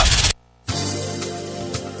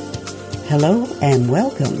Hello and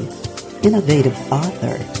welcome. Innovative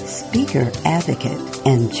author, speaker, advocate,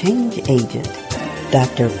 and change agent,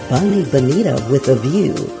 Dr. Bonnie Bonita with a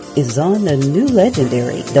View is on the new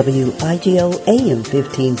legendary WIGO AM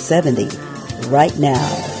 1570 right now.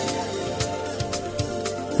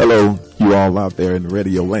 Hello, you all out there in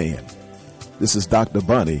radio land. This is Dr.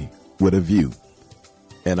 Bonnie with a View,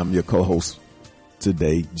 and I'm your co-host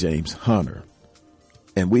today, James Hunter.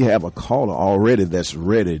 And we have a caller already that's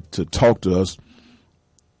ready to talk to us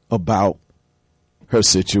about her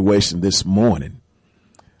situation this morning.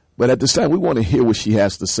 But at this time, we want to hear what she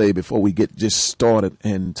has to say before we get just started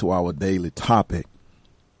into our daily topic.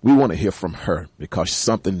 We want to hear from her because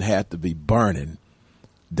something had to be burning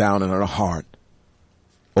down in her heart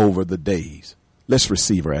over the days. Let's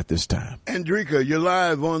receive her at this time. Andrika, you're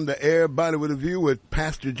live on the air, Bonnie with a View with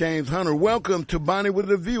Pastor James Hunter. Welcome to Bonnie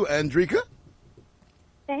with a View, Andrika.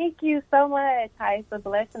 Thank you so much. Hi, it's a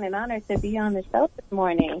blessing and honor to be on the show this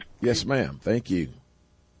morning. Yes, ma'am. Thank you.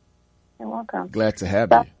 You're welcome. Glad to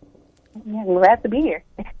have you. Yeah, glad to be here.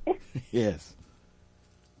 Yes.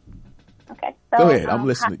 Okay. So, go ahead. I'm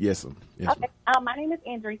listening. Yes, yes. Okay. My name is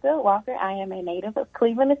Andrika Walker. I am a native of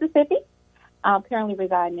Cleveland, Mississippi. I'm currently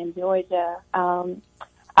residing in Georgia.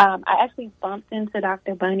 I actually bumped into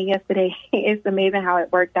Dr. Bonnie yesterday. It's amazing how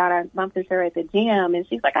it worked out. I bumped into her at the gym, and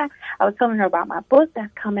she's like, I was telling her about my book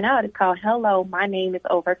that's coming out. It's called Hello, My Name is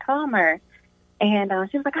Overcomer. And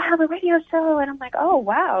she was like, I have a radio show. And I'm like, oh,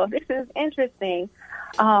 wow, this is interesting.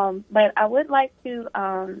 But I would like to,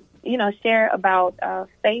 share about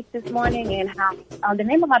faith this morning and how the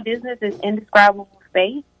name of my business is Indescribable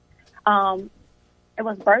Faith. It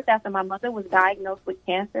was birthed after my mother was diagnosed with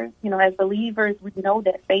cancer. You know, as believers, we know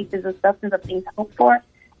that faith is a substance of things hoped for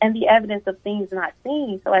and the evidence of things not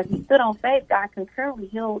seen. So as we stood on faith, God concurrently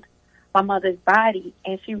healed my mother's body,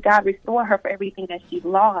 and God restored her for everything that she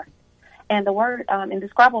lost. And the word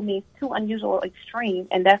indescribable means too unusual, extreme,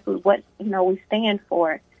 and that's what we stand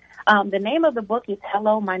for. The name of the book is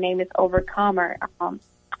Hello, My Name is Overcomer.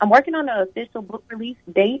 I'm working on an official book release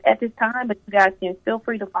date at this time, but you guys can feel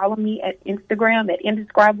free to follow me at Instagram at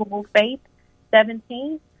Indescribable Faith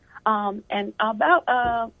 17. And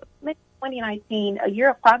about maybe 2019, a year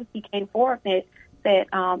of prophecy came forth that said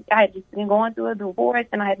I had just been going through a divorce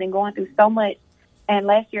and I had been going through so much. And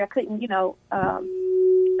last year I couldn't, the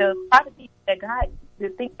prophecy that God, the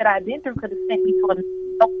things that I've been through could have sent me to a.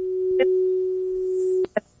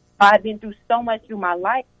 I've been through so much through my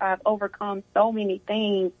life. I've overcome so many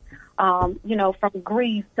things, from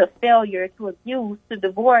grief to failure to abuse to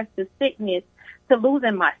divorce to sickness to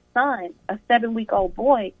losing my son, a 7-week-old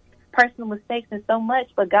boy, personal mistakes and so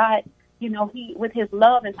much. But God, he, with his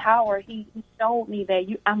love and power, he showed me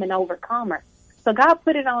that I'm an overcomer. So God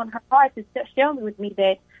put it on her heart to share with me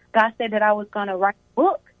that God said that I was going to write a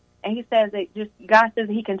book. And he says that God says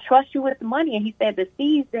that he can trust you with the money. And he said the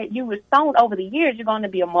seeds that you were sown over the years, you're going to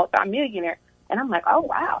be a multimillionaire. And I'm like, oh,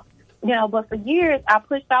 wow. But for years I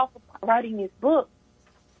pushed off writing this book.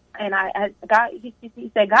 And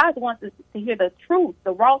he said, God wants us to hear the truth,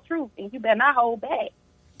 the raw truth, and you better not hold back.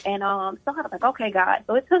 And so I was like, okay, God.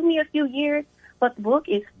 So it took me a few years, but the book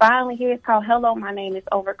is finally here. It's called Hello, My Name is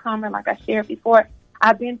Overcomer. Like I shared before,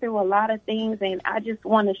 I've been through a lot of things, and I just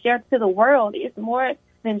want to share to the world. It's more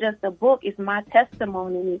than just a book. It's my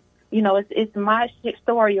testimony. It's my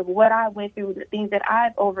story of what I went through, the things that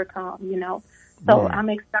I've overcome, So I'm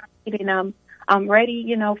excited and I'm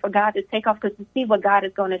ready, for God to take off to see what God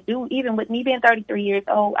is going to do. Even with me being 33 years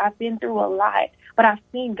old, I've been through a lot, but I've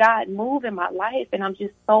seen God move in my life, and I'm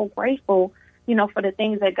just so grateful, for the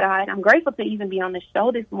things that God, I'm grateful to even be on the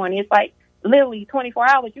show this morning. It's like literally 24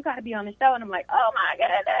 hours, you got to be on the show. And I'm like, oh my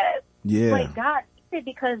goodness. Yeah. But God,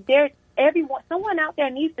 because someone out there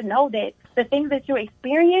needs to know that the things that you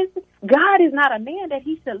experience, God is not a man that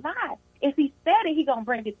he should lie. If he said it, he's going to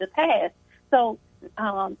bring it to pass. So,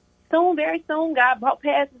 very soon, God brought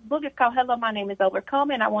past this book. It's called Hello, My Name is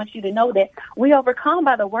Overcome. And I want you to know that we overcome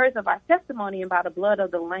by the words of our testimony and by the blood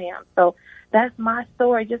of the Lamb. So that's my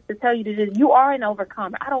story, just to tell you that you are an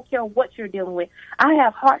overcomer. I don't care what you're dealing with. I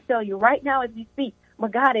have heart failure right now as we speak,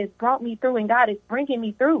 but God has brought me through and God is bringing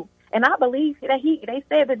me through. And I believe that they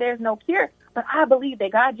said that there's no cure, but I believe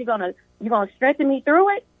that God, you're gonna strengthen me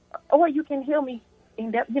through it, or you can heal me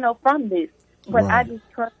from this. But right. I just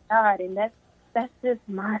trust God, and that's just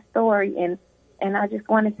my story, and I just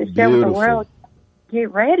wanted to share with the world. Get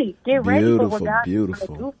ready for what God's going to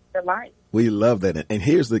do for your life. We love that, and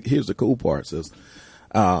here's the cool part, sis.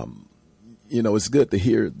 It's good to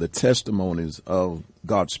hear the testimonies of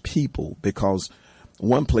God's people, because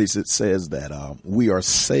one place it says that we are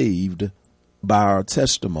saved by our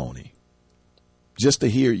testimony. just to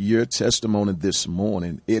hear your testimony this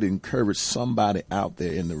morning, it encouraged somebody out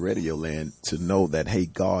there in the radio land to know that, hey,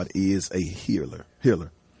 God is a healer.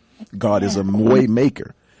 God is a way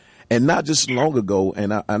maker. And not just long ago,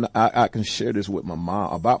 and I can share this with my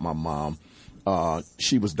mom, about my mom.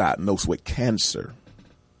 She was diagnosed with cancer.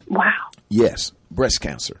 Wow. Yes, breast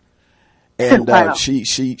cancer. And wow. she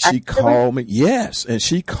called me. Yes, and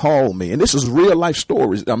she called me. And this is real life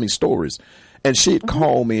stories. And she had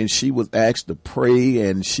called me, and she was asked to pray.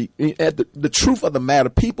 And the truth of the matter,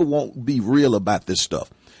 people won't be real about this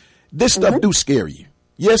stuff. This stuff do scare you.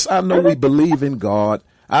 Yes, I know we believe in God.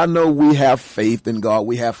 I know we have faith in God.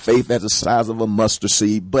 We have faith as the size of a mustard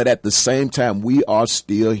seed. But at the same time, we are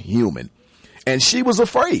still human. And she was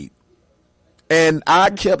afraid. And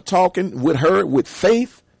I kept talking with her with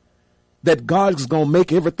faith that God's going to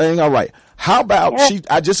make everything all right. How about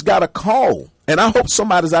I just got a call, and I hope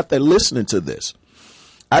somebody's out there listening to this.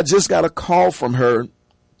 I just got a call from her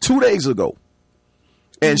 2 days ago,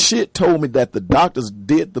 and she had told me that the doctors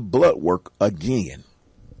did the blood work again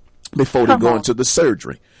before they go into the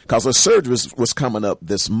surgery, because her surgery was coming up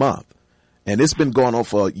this month, and it's been going on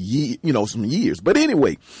for some years. But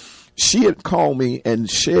anyway, she had called me and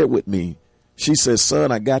shared with me. She said,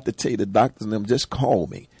 son, I got to tell you, the doctors and them just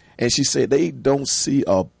called me. And she said they don't see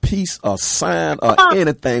a piece, a sign, or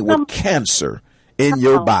anything with cancer in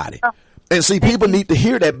your body. And see, people need to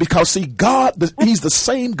hear that, because see, God, he's the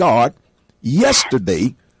same God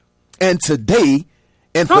yesterday and today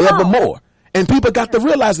and forevermore. And people got to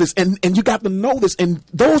realize this, and you got to know this. And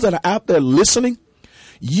those that are out there listening,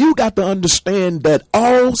 you got to understand that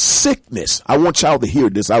all sickness, I want y'all to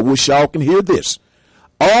hear this. I wish y'all can hear this.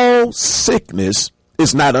 All sickness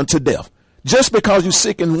is not unto death. Just because you're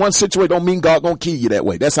sick in one situation don't mean God gonna kill you that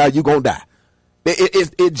way. That's how you gonna die.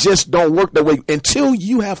 It just don't work that way. Until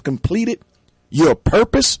you have completed your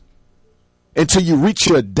purpose, until you reach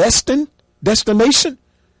your destination,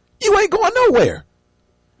 you ain't going nowhere.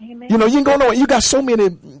 Amen. You ain't going nowhere. You got so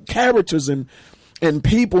many characters and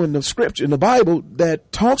people in the scripture, in the Bible,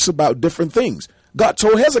 that talks about different things. God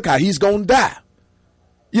told Hezekiah he's gonna die.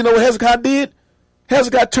 You know what Hezekiah did?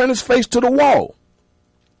 Hezekiah turned his face to the wall.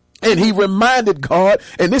 And he reminded God,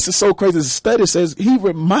 and this is so crazy, the study says he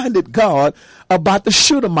reminded God about the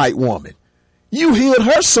Shunammite woman. You healed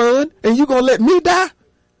her son, and you going to let me die?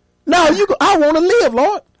 No, I want to live,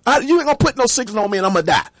 Lord. You ain't going to put no sickness on me, and I'm going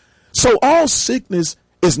to die. So all sickness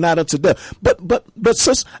is not unto death. But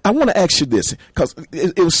sis, I want to ask you this, because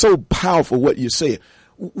it was so powerful what you said.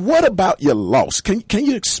 What about your loss? Can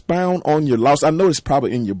you expound on your loss? I know it's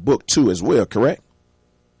probably in your book, too, as well, correct?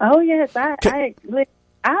 Oh, yes.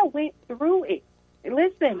 I went through it.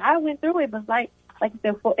 Listen, I went through it, but like I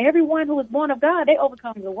said, for everyone who is born of God, they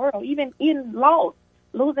overcome the world. Even in loss,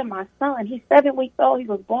 losing my son, he's 7 weeks old. He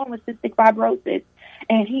was born with cystic fibrosis,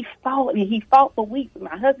 and he fought for weeks.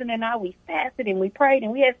 My husband and I, we fasted and we prayed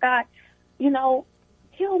and we asked God, heal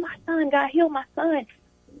my son, God, heal my son.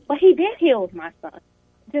 But he did heal my son,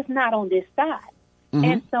 just not on this side. Mm-hmm.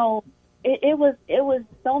 And so it was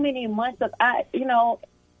so many months of I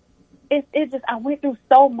went through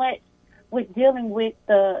so much with dealing with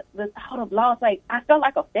the thought of loss. Like, I felt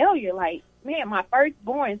like a failure. Like, man, my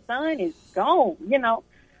firstborn son is gone,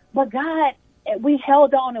 But God, we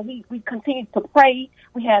held on and we continued to pray.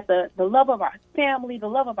 We had the love of our family, the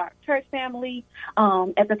love of our church family.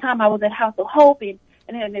 At the time I was at House of Hope, and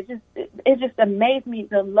it just amazed me,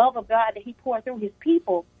 the love of God that he poured through his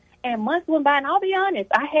people. And months went by, and I'll be honest,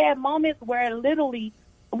 I had moments where literally,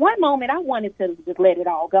 one moment I wanted to just let it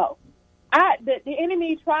all go. The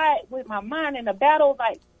enemy tried with my mind in the battle,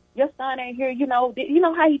 like, your son ain't here, you know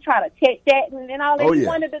how he tried to check that and all that. Oh, he yeah.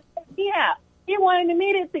 wanted to take out. He wanted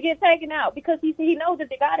immediately to get taken out, because he knows that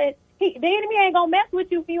the enemy ain't gonna mess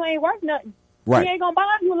with you if you ain't worth nothing. Right. He ain't gonna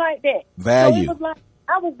bother you like that. Value. So it was like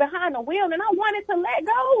I was behind the wheel and I wanted to let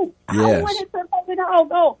go. Yes. I wanted to let it all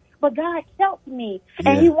go. But God helped me,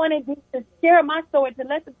 and he wanted me to share my story to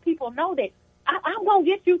let the people know that I'm gonna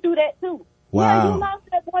get you through that too. Wow. Yeah, you lost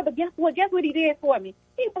that boy, but guess what? Guess what he did for me?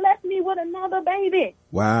 He blessed me with another baby.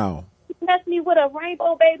 Wow. He blessed me with a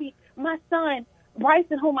rainbow baby. My son,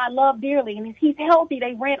 Bryson, whom I love dearly, and he's healthy.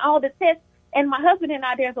 They ran all the tests. And my husband and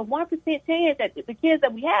I, there's a 1% chance that the kids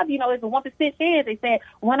that we have, there's a 1% chance. They said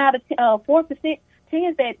 1 out of 4%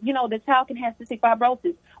 chance that, the child can have cystic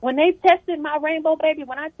fibrosis. When they tested my rainbow baby,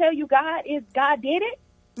 when I tell you God did it,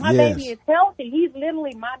 my baby is healthy. He's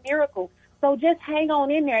literally my miracle. So just hang on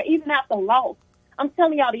in there, even after loss. I'm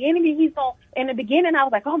telling y'all, the enemy, in the beginning, I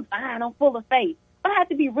was like, oh, I'm fine, I'm full of faith. But I have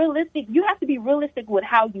to be realistic. You have to be realistic with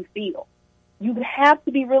how you feel. You have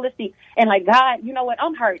to be realistic. And like, God, you know what,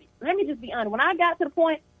 I'm hurting. Let me just be honest. When I got to the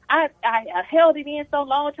point, I held it in so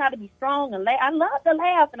long, tried to be strong and laugh. I love to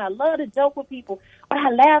laugh and I love to joke with people, but I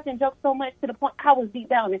laughed and joked so much to the point I was deep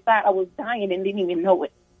down inside, I was dying and didn't even know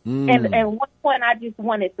it. And at one point, I just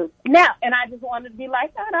wanted to snap, and I just wanted to be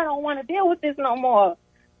like, God, I don't want to deal with this no more.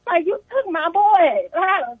 Like, you took my boy.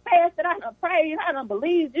 I done fasted, I done prayed, I done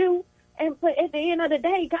believed you. But at the end of the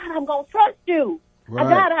day, God, I'm going to trust you. Right.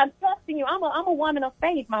 God, I'm trusting you. I'm a woman of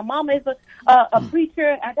faith. My mama is a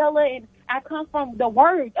preacher, Adela, and I come from the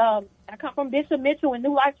Word. I come from Bishop Mitchell and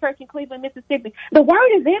New Life Church in Cleveland, Mississippi. The Word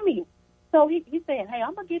is in me. So he said, hey,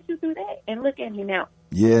 I'm going to get you through that. And look at me now.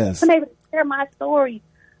 Yes. I'm able to share my story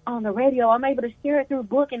on the radio. I'm able to share it through a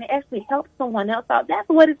book and actually help someone else out. That's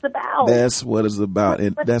what it's about. That's what it's about.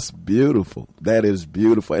 And that's beautiful. That is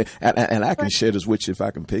beautiful. And I can share this with you if I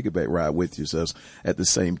can piggyback right with you. So at the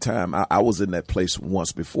same time, I was in that place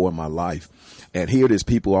once before in my life. And here it is.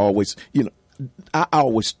 People always, I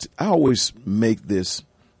always make this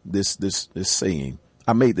saying.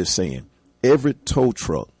 I made this saying, every tow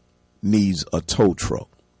truck needs a tow truck.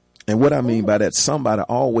 And what I mean by that, somebody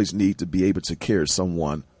always needs to be able to carry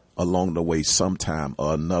someone along the way sometime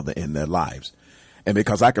or another in their lives. And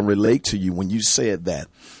because I can relate to you when you said that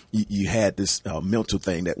you had this mental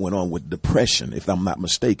thing that went on with depression, if I'm not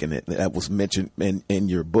mistaken, that was mentioned in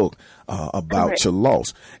your book about your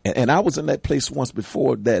loss. And I was in that place once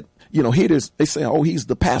before that, here it is. They say, oh, he's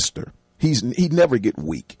the pastor. He never get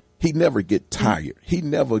weak. He never get tired. He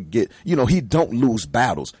never get, he don't lose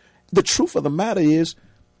battles. The truth of the matter is,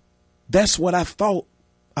 that's what I thought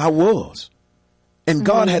I was. And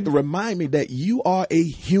God had to remind me that you are a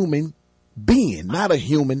human being, not a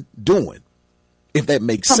human doing, if that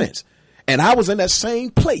makes sense. And I was in that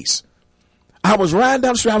same place. I was riding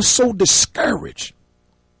down the street. I was so discouraged.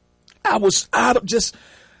 I was out of just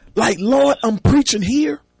like, Lord, I'm preaching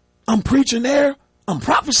here. I'm preaching there. I'm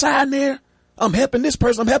prophesying there. I'm helping this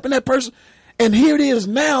person. I'm helping that person. And here it is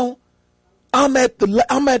now. I'm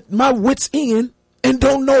at my wit's end and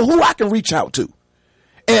don't know who I can reach out to.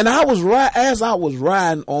 And as I was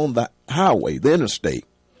riding on the highway, the interstate,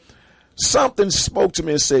 something spoke to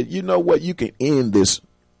me and said, you know what? You can end this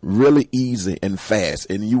really easy and fast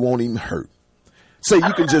and you won't even hurt. So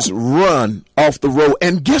you can just run off the road.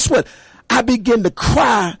 And guess what? I began to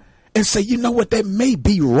cry and say, you know what? That may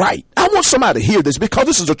be right. I want somebody to hear this because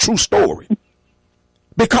this is a true story.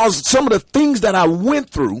 Because some of the things that I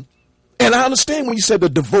went through, and I understand when you said the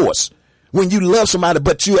divorce, when you love somebody,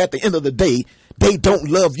 but you at the end of the day, they don't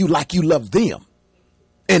love you like you love them.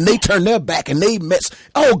 And they turn their back and they mess.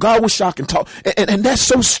 Oh, God, wish I can talk. And that's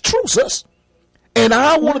so true, sis. And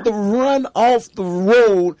I wanted to run off the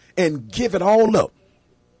road and give it all up.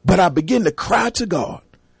 But I began to cry to God.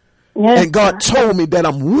 Yes. And God told me that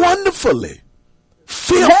I'm wonderfully,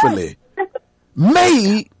 fearfully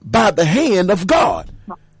made by the hand of God.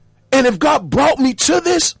 And if God brought me to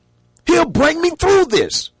this, he'll bring me through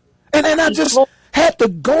this. And I just had to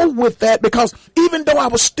go with that because even though I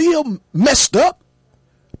was still messed up,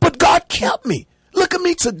 but God kept me. Look at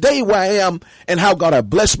me today where I am and how God has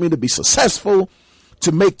blessed me to be successful,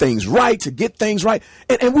 to make things right, to get things right.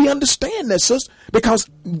 And we understand that, sis, because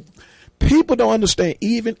people don't understand,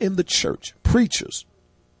 even in the church, preachers,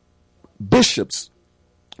 bishops,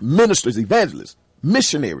 ministers, evangelists,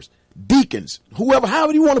 missionaries, deacons, whoever,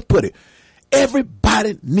 however you want to put it,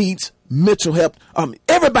 everybody needs mental health.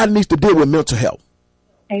 Everybody needs to deal with mental health.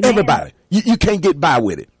 Amen. Everybody. You can't get by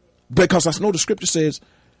with it because I know the scripture says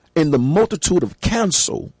in the multitude of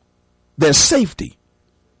counsel, there's safety.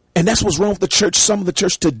 And that's what's wrong with the church. Some of the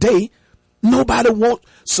church today, nobody want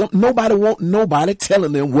nobody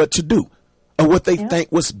telling them what to do or what they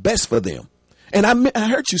think was best for them. And I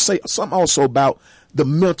heard you say something also about the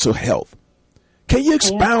mental health. Can you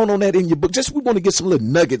expound on that in your book? Just we want to get some little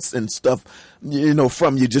nuggets and stuff,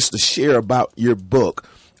 from you just to share about your book.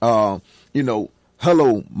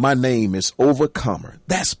 Hello, my name is Overcomer.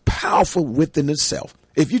 That's powerful within itself.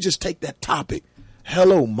 If you just take that topic,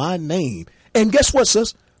 hello, my name. And guess what,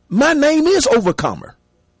 sis? My name is Overcomer.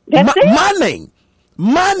 My name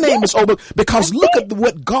is Overcomer because look at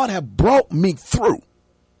what God has brought me through.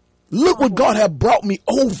 Look what God has brought me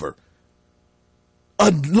over.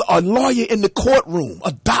 A lawyer in the courtroom,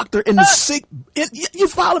 a doctor in the sick. You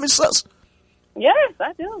follow me, sis? Yes,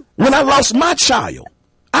 I do. When I lost my child,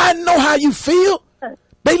 I know how you feel.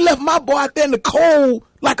 They left my boy out there in the cold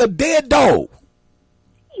like a dead dog.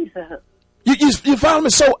 Jesus. You follow me?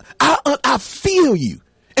 So I feel you.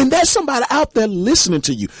 And there's somebody out there listening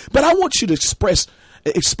to you. But I want you to express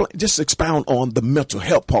just expound on the mental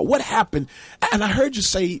health part. What happened? And I heard you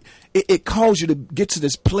say it caused you to get to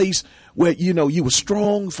this place where, you were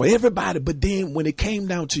strong for everybody. But then when it came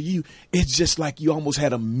down to you, it's just like you almost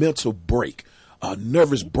had a mental break, a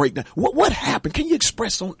nervous breakdown. What happened? Can you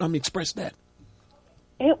express that?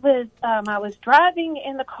 It was, I was driving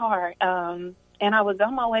in the car, and I was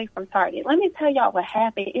on my way from Target. Let me tell y'all what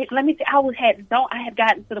happened. I had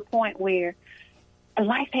gotten to the point where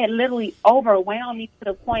life had literally overwhelmed me to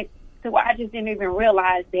the point to where I just didn't even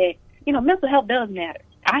realize that, mental health does matter.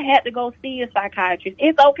 I had to go see a psychiatrist.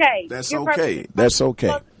 It's okay. That's okay. That's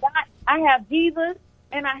okay. I have Jesus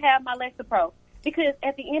and I have my Lexapro, because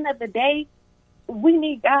at the end of the day, we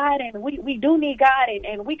need God, and we do need God,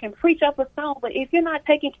 and we can preach up a song. But if you're not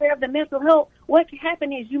taking care of the mental health, what can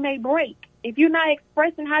happen is you may break. If you're not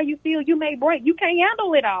expressing how you feel, you may break. You can't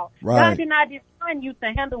handle it all. Right. God did not design you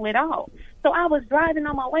to handle it all. So I was driving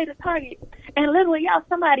on my way to Target, and literally,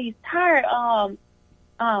 somebody's tire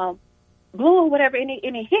blew or whatever, and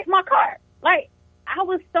it hit my car. Like, I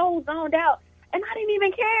was so zoned out, and I didn't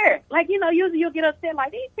even care. Like, usually you'll get upset,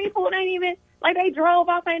 like, these people ain't even, like, they drove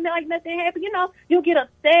off and like nothing happened. You'll get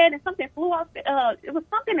upset and something flew off. It was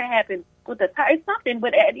something that happened with the tire, something,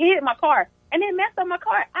 but it hit my car, and it messed up my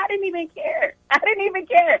car. I didn't even care.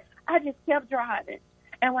 I just kept driving.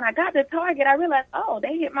 And when I got to Target, I realized, oh,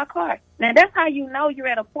 they hit my car. Now, that's how you know you're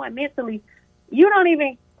at a point mentally. You don't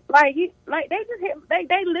even, they just hit,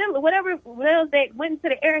 they literally, whatever else that went into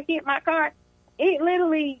the air hit my car, it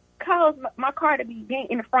literally caused my car to be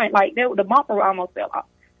bent in the front. Like, the bumper almost fell off.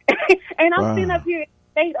 And I'm sitting up here in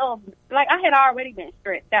a state of, like, I had already been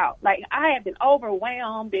stressed out. Like, I had been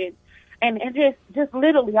overwhelmed and just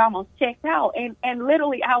literally almost checked out. And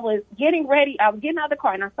literally I was getting ready. I was getting out of the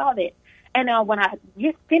car, and I saw that. And when I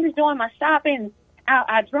just finished doing my shopping,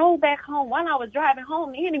 I drove back home. While I was driving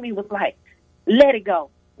home, the enemy was like, let it go.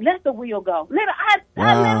 Let the wheel go.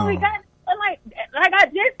 I literally got, like I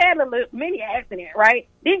just had a little mini accident, right?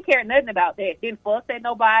 Didn't care nothing about that. Didn't fuss at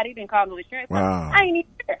nobody. Didn't call no insurance. Wow. I ain't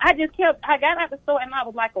even care. I got out the store, and I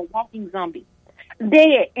was like a walking zombie.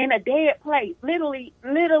 Dead, in a dead place. Literally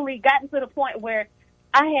gotten to the point where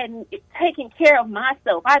I hadn't taken care of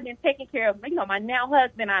myself. I've been taking care of, my now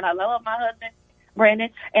husband, and I love my husband, Brandon,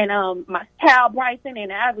 and my child, Bryson,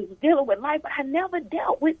 and I was dealing with life, but I never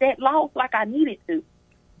dealt with that loss like I needed to.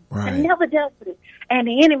 Right. I never dealt with it. And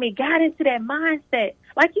the enemy got into that mindset.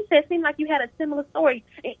 Like you said, it seemed like you had a similar story.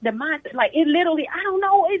 The mindset, like, it literally, I don't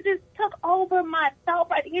know, it just took over my thought.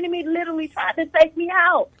 Like, the enemy literally tried to take me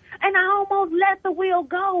out. And I almost let the wheel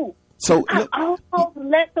go. I almost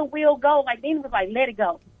let the wheel go. Like, the enemy was like, let it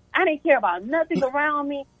go. I didn't care about nothing around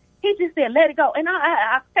me. He just said, let it go. And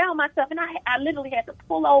I found myself, and I literally had to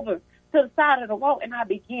pull over to the side of the road, and I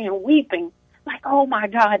began weeping. Like, oh, my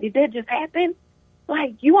God, did that just happen?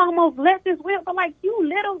 Like, you almost let this wheel go. Like, you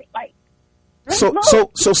literally, like.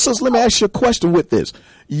 So, sis, let me ask you a question with this.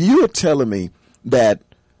 You're telling me that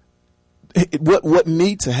what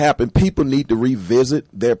needs to happen, people need to revisit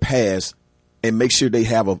their past and make sure they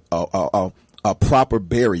have a proper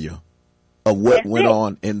burial of what went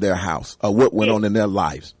on in their house, or what went on in their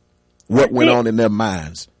lives, what went on in their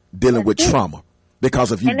minds, dealing with trauma.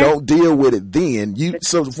 Because if you don't deal with it then,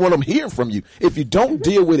 so what I'm hearing from you, if you don't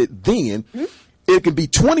deal with it then, it could be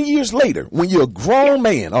 20 years later when you're a grown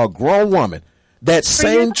man or a grown woman, that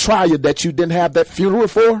same trial that you didn't have that funeral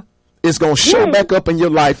for is going to show back up in your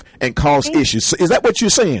life and cause issues. So is that what you're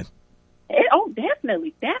saying?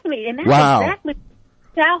 Definitely. And that's exactly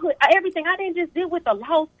childhood, everything. I didn't just deal with the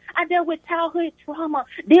loss. I dealt with childhood trauma,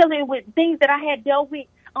 dealing with things that I had dealt with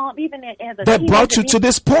even as a that brought you to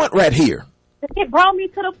this point right here. It brought me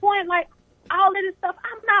to the point, like, all of this stuff,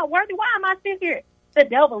 I'm not worthy. Why am I sitting here? The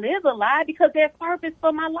devil is a lie, because there's purpose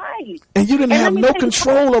for my life. And you didn't have no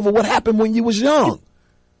control over what happened when you was young.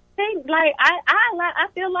 Like, I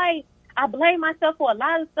feel like I blame myself for a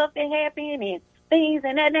lot of stuff that happened and things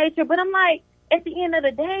in that nature. But I'm like, at the end of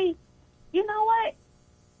the day, you know what?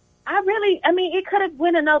 It could have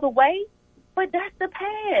went another way, but that's the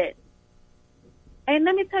past. And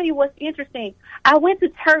let me tell you what's interesting. I went to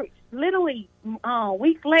church literally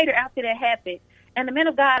weeks later after that happened. And the man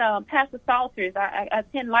of God, Pastor Salters, I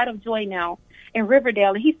attend Light of Joy now in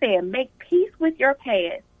Riverdale, and he said, make peace with your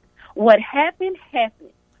past. What happened,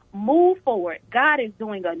 happened. Move forward. God is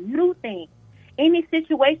doing a new thing. Any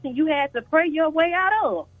situation you had to pray your way out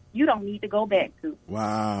of, you don't need to go back to.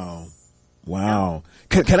 Wow.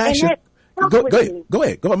 Can I ask you? Go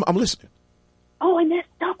ahead. I'm listening. Oh, and that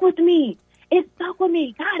stuck with me. It stuck with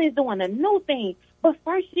me. God is doing a new thing. But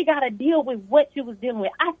first, you got to deal with what you was dealing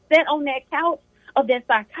with. I sat on that couch of that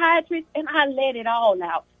psychiatrist, and I let it all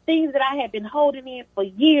out. things that I had been holding in for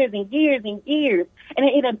years and years and years. And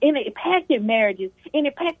it impacted marriages. It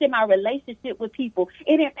impacted my relationship with people.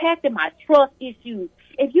 It impacted my trust issues.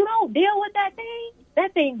 If you don't deal with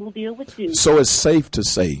that thing will deal with you. So it's safe to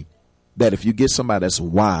say that if you get somebody that's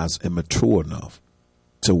wise and mature enough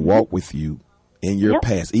to walk with you in your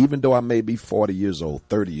past, even though I may be 40 years old,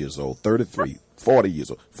 30 years old, 33, 40 years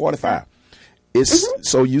old, 45, it's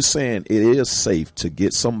so you're saying it is safe to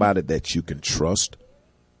get somebody that you can trust,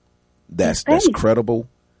 that's credible,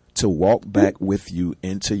 to walk back with you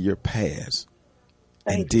into your past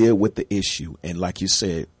and deal with the issue, and like you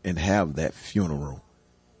said, and have that funeral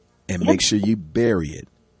and make sure you bury it,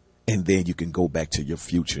 and then you can go back to your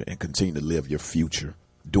future and continue to live your future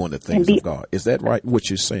doing the things of God. Is that right, what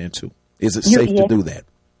you're saying too? Is it safe to do that?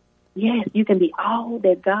 Yes, you can be all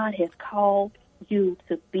that God has called you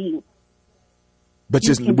to be. But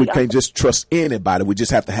we can't just trust anybody. We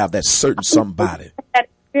just have to have that certain somebody. That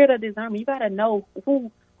spirit of discernment. You got to know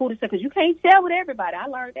who to say, because you can't share with everybody. I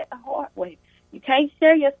learned that the hard way. You can't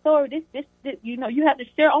share your story. This, you have to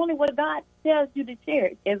share only what God tells you to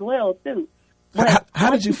share as well too.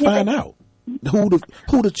 How did you find out who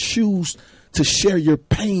to choose to share your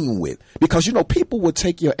pain with? Because people will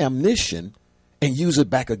take your ammunition and use it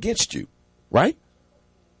back against you, right?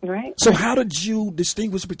 Right. So how did you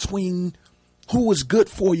distinguish between who was good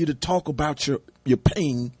for you to talk about your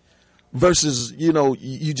pain versus,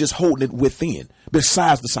 you just holding it within,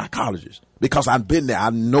 besides the psychologist? Because I've been there.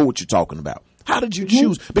 I know what you're talking about. How did you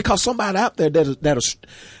choose? Because somebody out there that is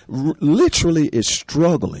literally is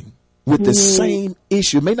struggling with the same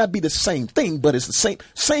issue. It may not be the same thing, but it's the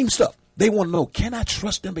same stuff. They want to know, can I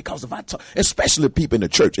trust them? Because if I talk, especially people in the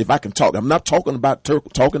church, if I can talk, I'm not talking about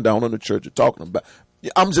talking down on the church or talking about,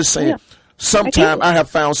 I'm just saying, sometimes I have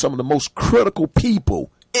found some of the most critical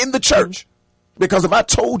people in the church. Because if I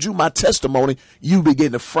told you my testimony, you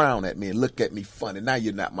begin to frown at me and look at me funny. Now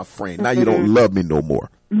you're not my friend. Now you don't love me no more.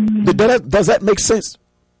 Does that make sense?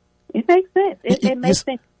 It makes sense. It makes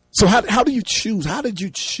sense. So how do you choose? How did you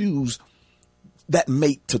choose that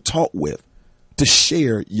mate to talk with, to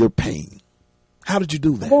share your pain? How did you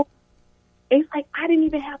do that? Well, it's like I didn't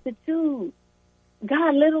even have to choose.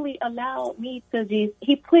 God literally allowed me to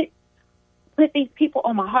he put these people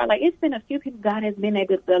on my heart. Like, it's been a few people God has been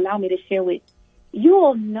able to allow me to share with.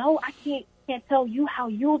 You'll know, I can't tell you how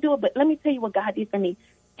you'll do it, but let me tell you what God did for me.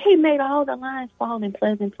 He made all the lines fall in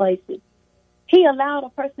pleasant places. He allowed a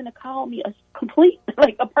person to call me a complete,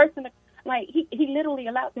 he literally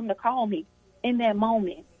allowed them to call me in that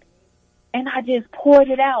moment. And I just poured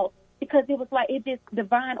it out because it was like, it just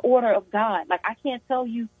divine order of God. Like, I can't tell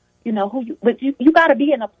you, but you got to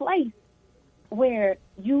be in a place where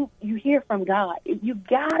you hear from God. You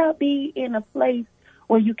got to be in a place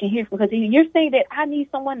where you can hear from, because you're saying that I need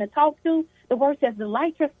someone to talk to. The word says,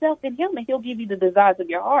 delight yourself in him and he'll give you the desires of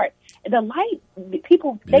your heart.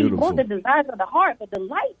 People, they want the desires of the heart, but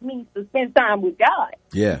delight means to spend time with God.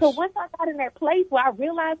 Yes. So once I got in that place where I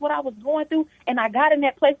realized what I was going through and I got in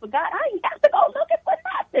that place with God, I didn't have to go looking for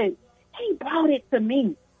nothing. He brought it to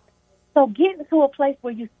me. So getting to a place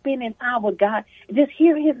where you're spending time with God, just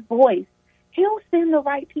hear his voice. He'll send the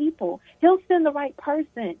right people. He'll send the right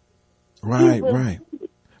person. Right.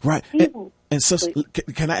 And so,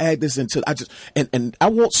 can I add this into? And I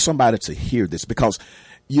want somebody to hear this, because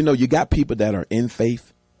you got people that are in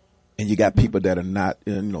faith, and you got people that are not.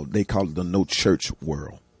 They call it the no church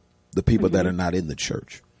world, the people that are not in the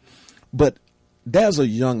church. But there's a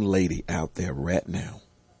young lady out there right now,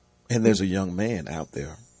 and there's a young man out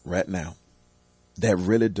there right now that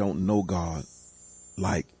really don't know God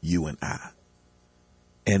like you and I,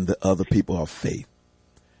 and the other people of faith.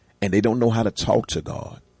 And they don't know how to talk to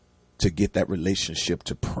God to get that relationship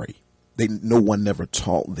to pray. No one never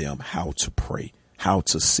taught them how to pray, how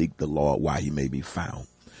to seek the Lord while he may be found.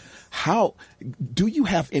 How do you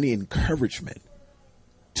have any encouragement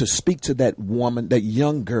to speak to that woman, that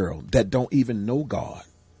young girl that don't even know God,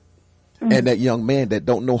 and that young man that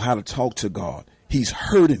don't know how to talk to God? He's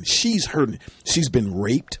hurting. She's hurting. She's been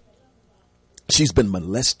raped. She's been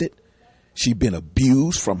molested. She's been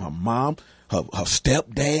abused from her mom. Her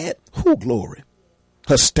stepdad, glory.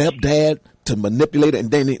 Her stepdad to manipulate her.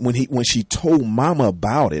 And then when she told mama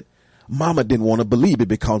about it, mama didn't want to believe it,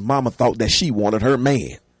 because mama thought that she wanted her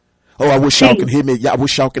man. Oh, I wish y'all can hear me. I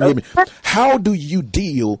wish y'all can hear me. How do you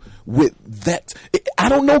deal with that? I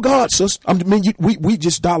don't know God, sis. We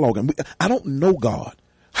just dialoguing. I don't know God.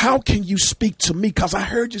 How can you speak to me? Because I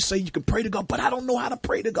heard you say you can pray to God, but I don't know how to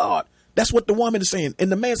pray to God. That's what the woman is saying.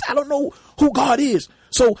 And the man says, I don't know who God is.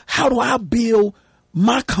 So how do I build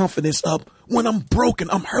my confidence up when I'm broken,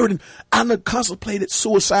 I'm hurting? I contemplated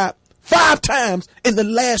suicide 5 times in the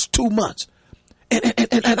last 2 months.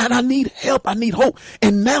 And I need help. I need hope.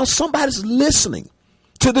 And now somebody's listening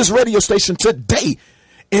to this radio station today.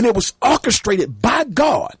 And it was orchestrated by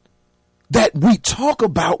God that we talk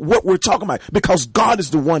about what we're talking about, because God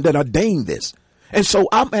is the one that ordained this. And so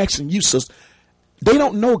I'm asking you, sister, they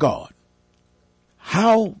don't know God.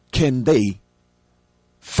 How can they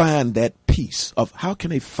find that peace of, how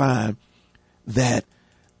can they find that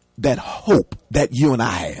hope that you and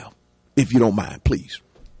I have? If you don't mind, please.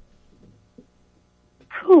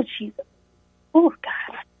 Oh, Jesus. Oh,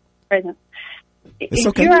 God. It's if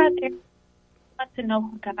okay. You're out there, you want to know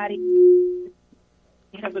who God is, you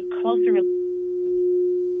have a closer relationship,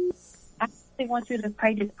 I really want you to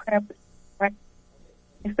pray this prayer. Right?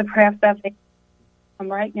 It's the prayer of salvation.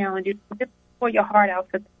 Right now, and just pour your heart out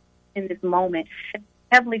in this moment.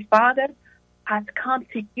 Heavenly Father, I come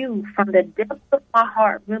to you from the depths of my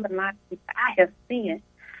heart, realizing I have sinned.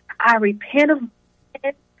 I repent of my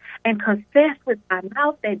sin and confess with my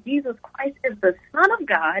mouth that Jesus Christ is the Son of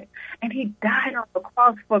God, and he died on the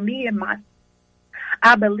cross for me and my sin.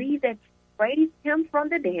 I believe that you raised him from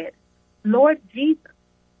the dead. Lord Jesus,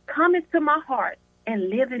 come into my heart and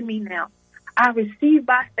live in me now. I receive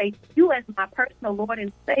by faith you as my personal Lord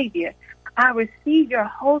and Savior. I receive your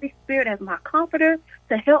Holy Spirit as my comforter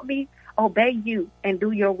to help me obey you and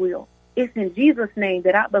do your will. It's in Jesus' name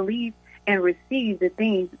that I believe and receive the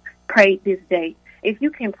things prayed this day. If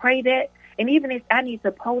you can pray that, and even if I need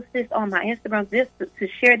to post this on my Instagram just to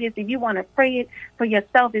share this, if you want to pray it for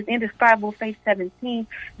yourself, it's Indescribable Faith 17.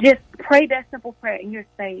 Just pray that simple prayer and you're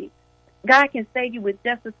saved. God can save you with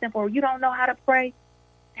just a simple, you don't know how to pray,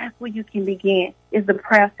 that's where you can begin, is the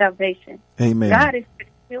prayer of salvation. Amen. God is here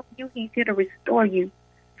to heal you. He's here to restore you.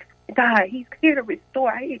 God, he's here to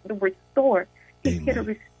restore. He's Amen. Here to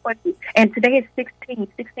restore you. And today is 16.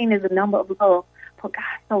 16 is the number of love. For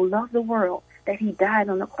God so loved the world that he died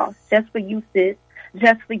on the cross just for you, sis,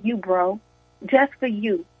 just for you, bro, just for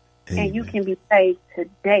you. Amen. And you can be saved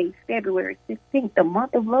today, February 16th, the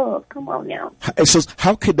month of love. Come on now. So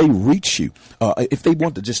how could they reach you? If they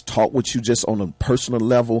want to just talk with you just on a personal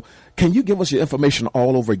level, can you give us your information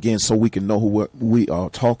all over again so we can know who we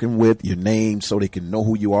are talking with, your name, so they can know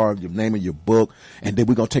who you are, your name of your book, and then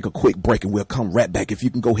we're going to take a quick break and we'll come right back. If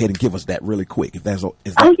you can go ahead and give us that really quick. If that's Oh,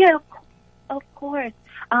 yeah, of course.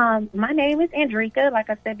 My name is Andrika.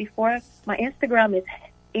 Like I said before, my Instagram is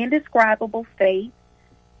Indescribable Faith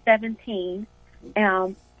 17.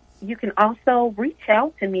 You can also reach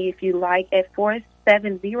out to me if you like at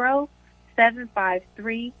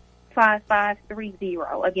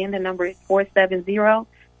 470-753-5530. Again, the number is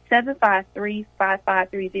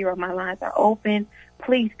 470-753-5530. My lines are open.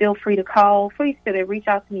 Please feel free to call. Please feel free to reach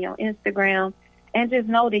out to me on Instagram. And just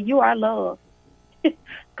know that you are loved.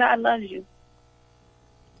 God loves you.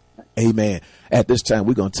 Amen. At this time,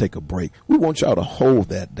 we're going to take a break. We want y'all to hold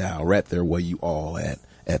that down right there where you all at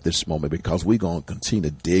this moment, because we're going to continue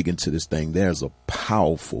to dig into this thing. There's a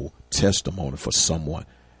powerful testimony for someone.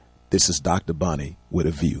 This is Dr. Bonnie with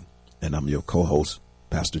a View, and I'm your co-host,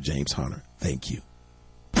 Pastor James Hunter. Thank you.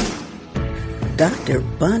 Dr.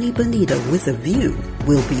 Bonnie Bonita with a View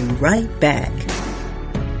will be right back.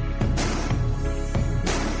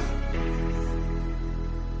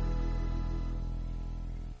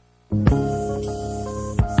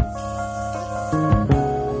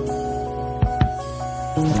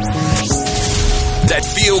 That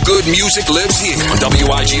feel-good music lives here on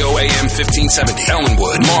WIGO AM 1570,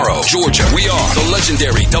 Ellenwood, Morrow, Georgia. We are the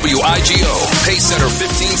legendary WIGO, Pace Setter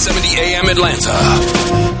 1570 AM Atlanta.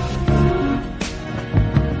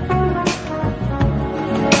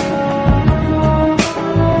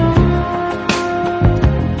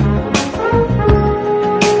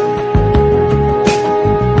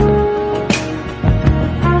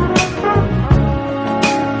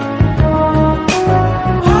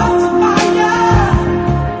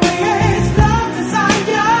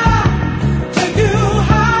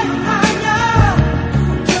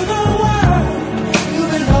 To the world you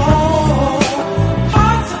belong.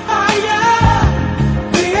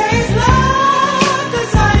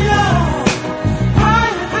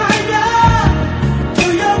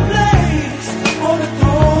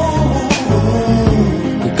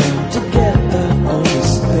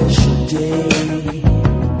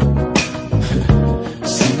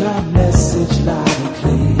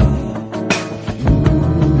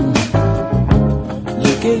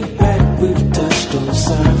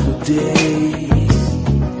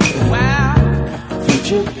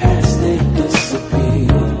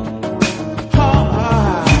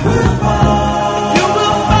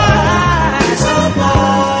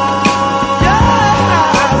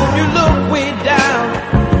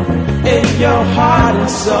 your heart and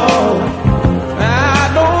soul. I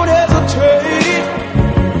don't hesitate,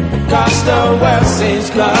 'cause the world seems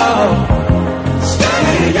cold.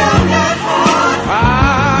 Stay young at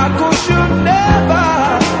heart. 'Cause you never,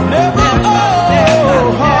 never, never,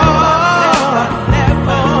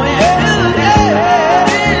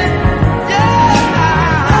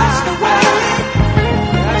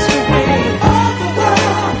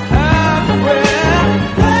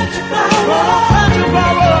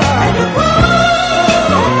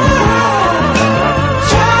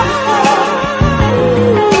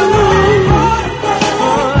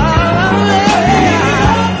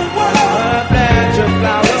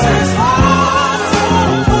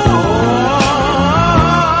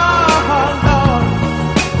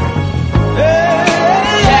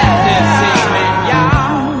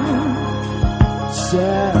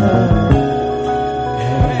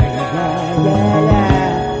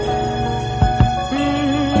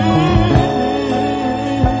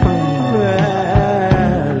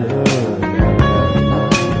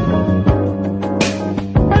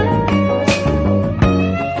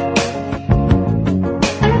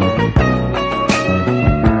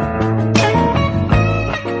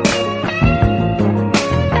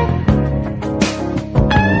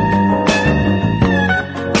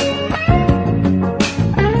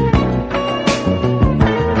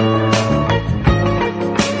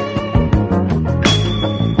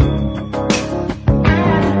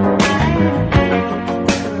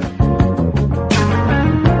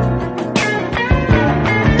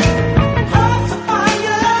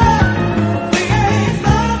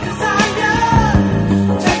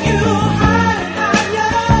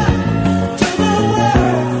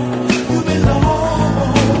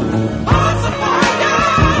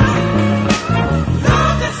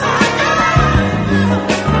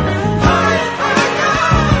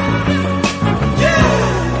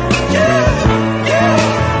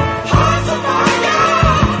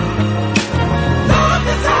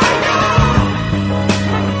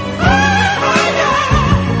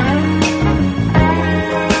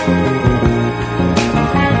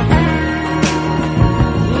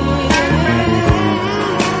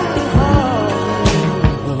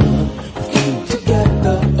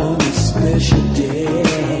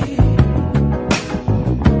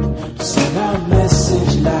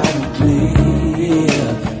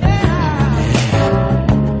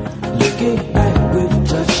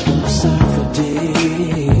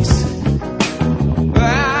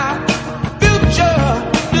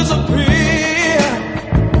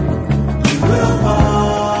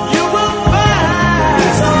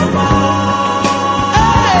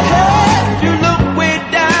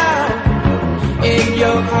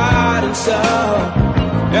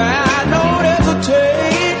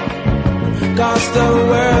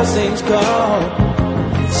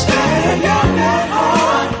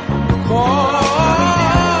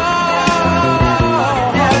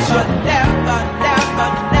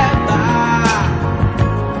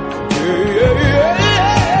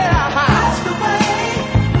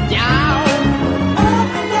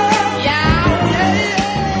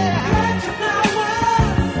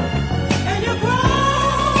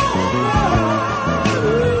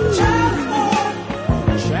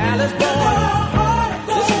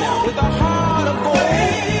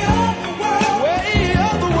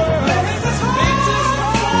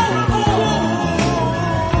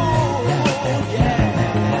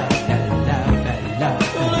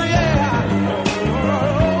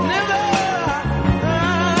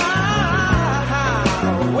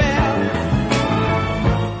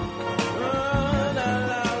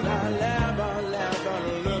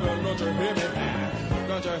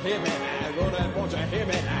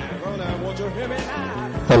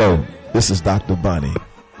 Hello, this is Dr. Bunny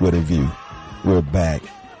with a View. We're back.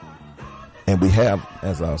 And we have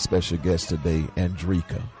as our special guest today,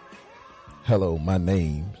 Andrika. Hello, my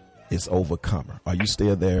name is Overcomer. Are you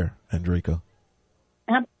still there, Andrika?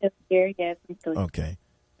 I'm still here, yes. I'm still here. Okay.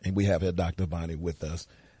 And we have here Dr. Bunny with us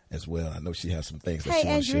as well. I know she has some things that she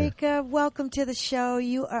Hey, wants to share. Andrika, welcome to the show.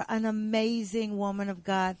 You are an amazing woman of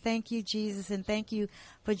God. Thank you, Jesus, and thank you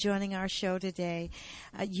for joining our show today.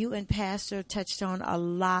 You and Pastor touched on a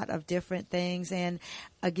lot of different things, and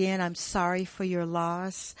again, I'm sorry for your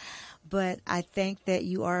loss, but I think that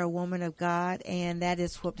you are a woman of God, and that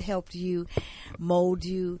is what helped you mold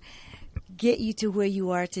you, get you to where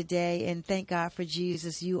you are today, and thank God for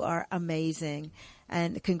Jesus. You are amazing,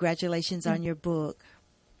 and congratulations on your book.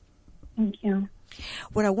 Thank you.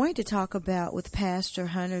 What I wanted to talk about with Pastor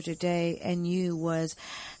Hunter today and you was,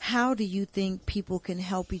 how do you think people can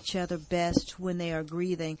help each other best when they are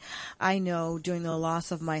grieving? I know during the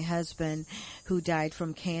loss of my husband, who died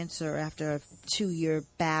from cancer after a 2-year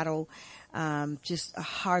battle, just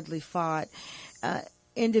hardly fought,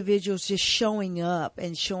 individuals just showing up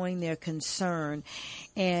and showing their concern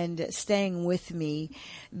and staying with me,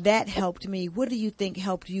 that helped me. What do you think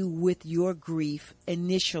helped you with your grief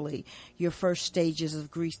initially, your first stages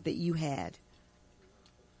of grief that you had?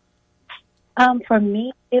 For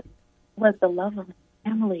me, it was the love of my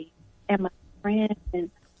family and my friends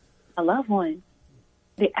and my loved ones.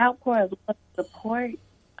 The outpour of love and support,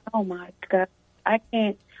 oh my God, I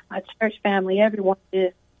can't, my church family, everyone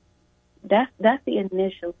just, that's the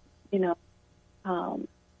initial,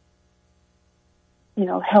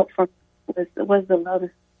 help from was the love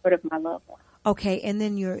and support of my loved one. Okay, and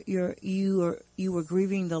then you were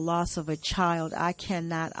grieving the loss of a child. I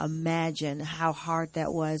cannot imagine how hard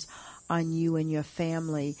that was on you and your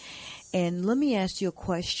family. And let me ask you a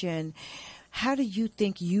question. How do you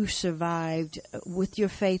think you survived with your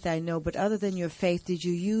faith? I know, but other than your faith, did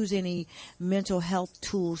you use any mental health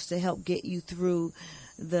tools to help get you through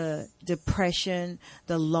the depression,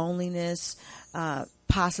 the loneliness,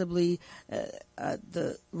 possibly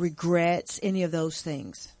the regrets, any of those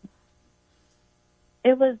things?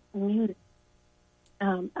 It was music.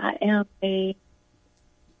 I am a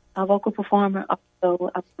vocal performer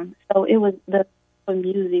also, so it was the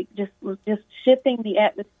music, just shifting the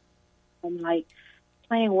atmosphere, like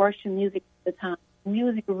playing worship music at the time.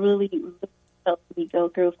 Music really helped me go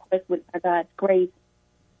through, of course, with God's grace.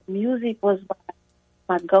 Music was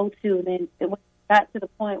my go-to, and then it got to the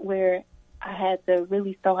point where I had to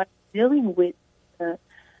really start dealing with the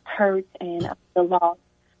hurt and the loss.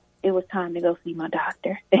 It was time to go see my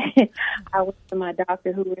doctor. I went to my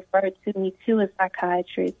doctor, who referred to me to a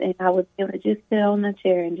psychiatrist, and I was able to just sit on the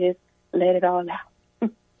chair and just let it all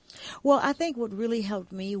out. Well, I think what really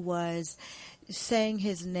helped me was saying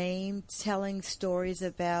his name, telling stories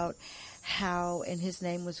about how, and his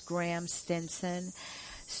name was Graham Stinson,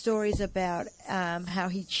 stories about how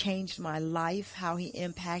he changed my life, how he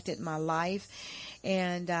impacted my life.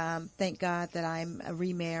 And thank God that I'm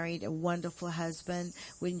remarried, a wonderful husband.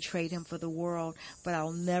 Wouldn't trade him for the world, but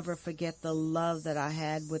I'll never forget the love that I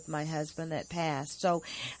had with my husband that passed. So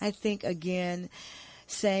I think, again,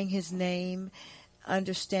 saying his name,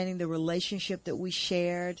 understanding the relationship that we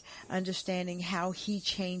shared, understanding how he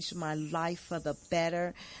changed my life for the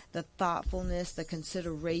better, the thoughtfulness, the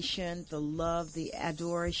consideration, the love, the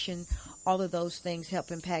adoration, all of those things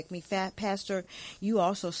help impact me. Pastor, you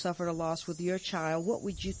also suffered a loss with your child. What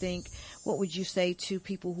would you think, what would you say to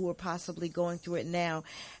people who are possibly going through it now?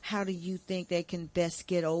 How do you think they can best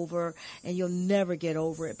get over, and you'll never get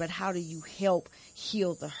over it, but how do you help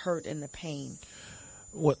heal the hurt and the pain?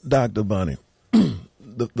 Well, Dr. Bunny,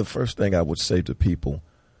 the first thing I would say to people,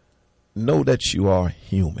 know that you are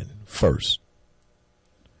human first.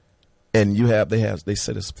 And they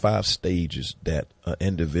said it's 5 stages that an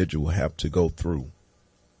individual have to go through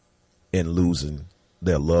in losing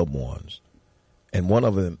their loved ones. And one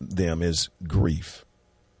of them is grief.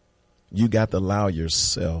 You got to allow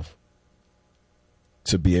yourself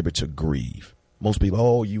to be able to grieve. Most people,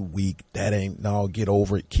 oh, you weak. That ain't, no, get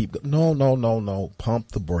over it. No. Pump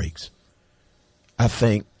the brakes. I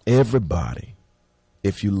think everybody,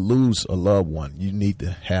 if you lose a loved one, you need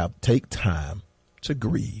to take time to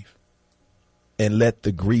grieve and let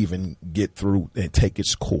the grieving get through and take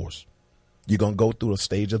its course. You're going to go through a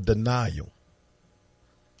stage of denial.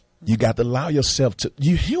 You got to allow yourself to,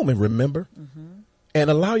 you're human, remember? Mm-hmm. And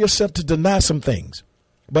allow yourself to deny some things.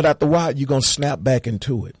 But after a while, you're going to snap back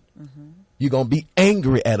into it. Mm-hmm. You're going to be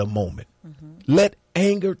angry at a moment. Mm-hmm. Let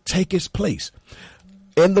anger take its place.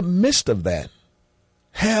 In the midst of that,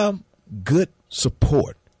 have good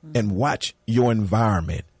support and watch your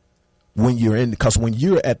environment when you're in, because when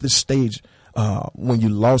you're at this stage, when you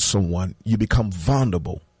lost someone, you become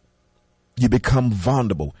vulnerable. You become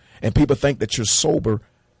vulnerable. And people think that you're sober,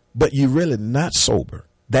 but you're really not sober.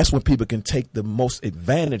 That's when people can take the most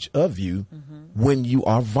advantage of you when you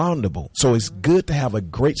are vulnerable. So it's good to have a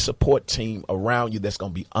great support team around you that's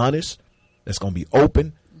going to be honest, that's going to be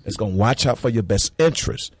open, that's going to watch out for your best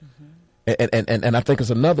interest. And I think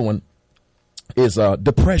it's another one is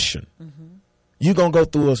depression. You're going to go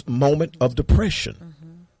through a moment of depression.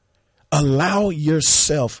 Allow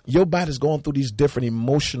yourself, your body's going through these different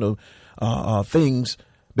emotional things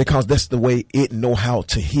because that's the way it know how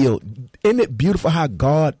to heal. Isn't it beautiful how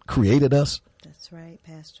God created us? That's right,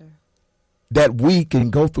 Pastor. That we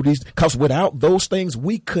can go through these, because without those things,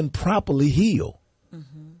 we couldn't properly heal.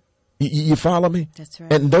 You follow me? That's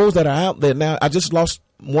right. And those that are out there now, I just lost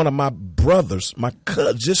one of my brothers, my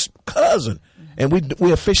cousin, and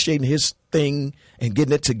we're officiating his thing and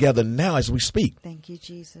getting it together now as we speak. Thank you,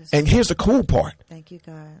 Jesus. And here's the cool part. Thank you,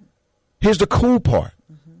 God. Here's the cool part.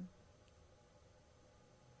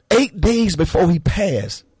 8 days before he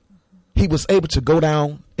passed, he was able to go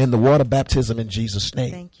down in the water baptism in Jesus'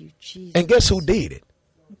 name. Thank you, Jesus. And guess who did it?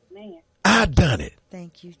 Man. I done it.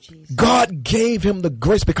 Thank you, Jesus. God gave him the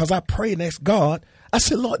grace because I prayed and asked God. I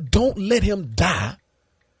said, Lord, don't let him die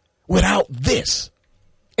without this.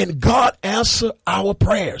 And God answered our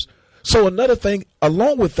prayers. So another thing,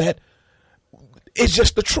 along with that, is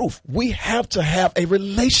just the truth. We have to have a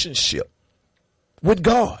relationship with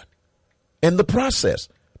God in the process.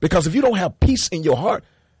 Because if you don't have peace in your heart,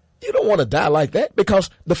 you don't want to die like that. Because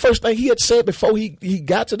the first thing he had said before he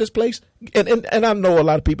got to this place, and I know a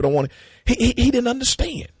lot of people don't want it, he didn't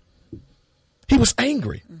understand. He was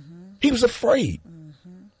angry. He was afraid.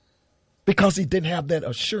 Because he didn't have that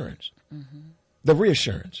assurance, the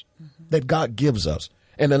reassurance that God gives us.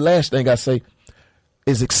 And the last thing I say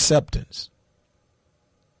is acceptance.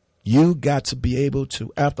 You got to be able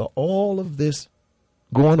to, after all of this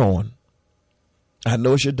going on, I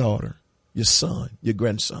know it's your daughter, your son, your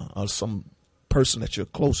grandson, or some person that you're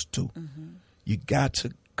close to. You got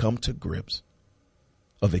to come to grips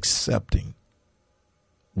of accepting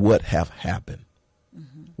what have happened.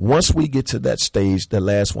 Once we get to that stage, the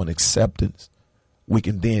last one, acceptance, we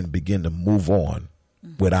can then begin to move on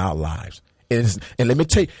with our lives. And let me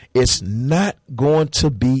tell you, it's not going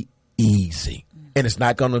to be easy. And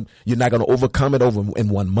you're not going to overcome it in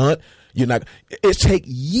 1 month. It takes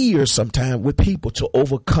years sometimes with people to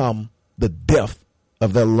overcome the death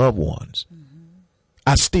of their loved ones.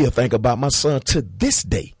 I still think about my son to this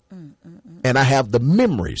day. And I have the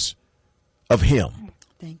memories of him.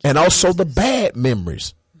 And also the bad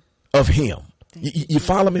memories of him. You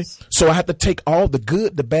follow me? So I have to take all the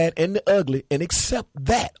good, the bad, and the ugly and accept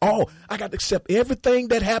that. I got to accept everything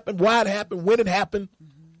that happened, why it happened, when it happened,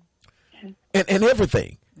 and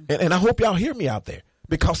everything. And I hope y'all hear me out there,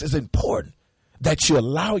 because it's important that you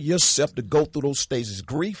allow yourself to go through those stages: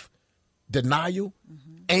 grief, denial,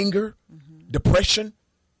 anger, depression,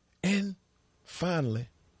 and finally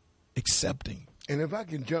accepting. And if I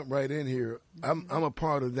can jump right in here, I'm a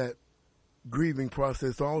part of that grieving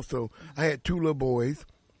process also. I had 2 little boys.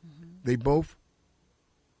 They both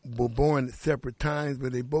were born at separate times,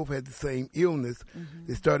 but they both had the same illness.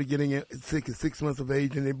 They started getting sick at 6 months of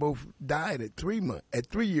age, and they both died at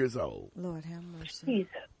 3 years old. Lord have mercy.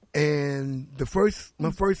 And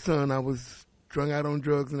my first son, I was strung out on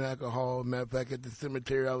drugs and alcohol. Matter of fact, at the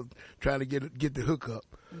cemetery, I was trying to get the hookup.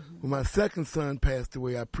 When my second son passed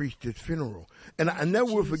away, I preached his funeral. And I never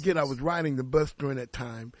will forget, I was riding the bus during that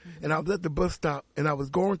time. And I was at the bus stop, and I was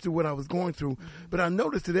going through what I was going through. But I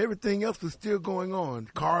noticed that everything else was still going on.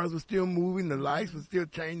 Cars were still moving. The lights were still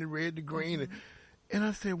changing red to green. And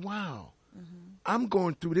I said, wow, I'm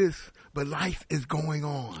going through this, but life is going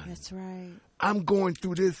on. That's right. I'm going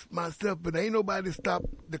through this myself, but ain't nobody stopped.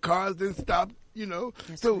 The cars didn't stop,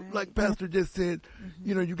 That's So right. like Pastor just said,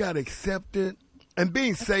 you got to accept it. And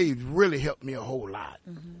being saved really helped me a whole lot.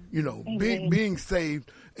 Being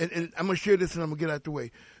saved, and I'm going to share this and I'm going to get out the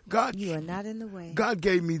way. God, you are not in the way. God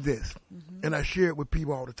gave me this, and I share it with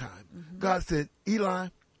people all the time. God said, Eli,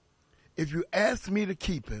 if you ask me to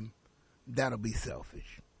keep him, that'll be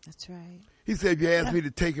selfish. That's right. He said, if you ask me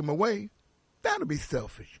to take him away, that'll be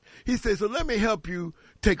selfish. He said, so let me help you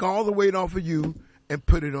take all the weight off of you and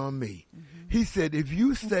put it on me. He said, if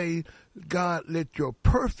you say, God, let your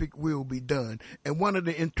perfect will be done. And one of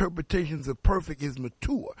the interpretations of perfect is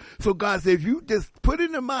mature. So God said, if you just put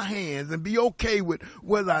it in my hands and be okay with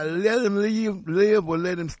whether I let him live or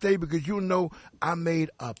let him stay, because you know I made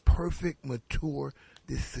a perfect, mature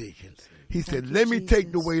decision. He said, let me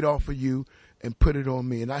take the weight off of you and put it on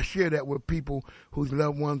me. And I share that with people whose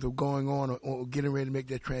loved ones are going on or getting ready to make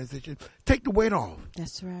that transition. Take the weight off.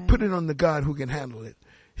 That's right. Put it on the God who can handle it.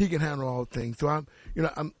 He can handle all things. So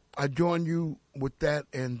I join you with that,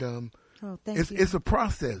 and it's a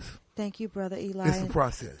process. Thank you, Brother Eli. It's a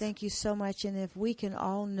process. Thank you so much. And if we can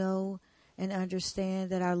all know and understand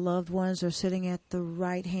that our loved ones are sitting at the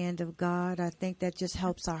right hand of God, I think that just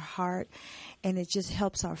helps our heart, and it just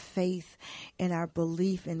helps our faith and our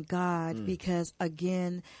belief in God. Because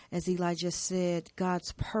again, as Eli just said,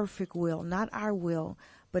 God's perfect will, not our will,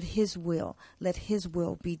 but his will. Let his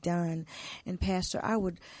will be done. And Pastor, I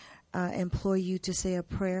would implore you to say a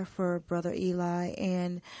prayer for Brother Eli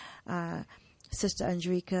and Sister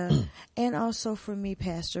Andrika, and also for me,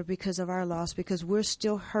 Pastor, because of our loss, because we're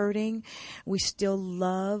still hurting, we still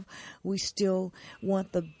love, we still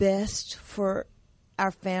want the best for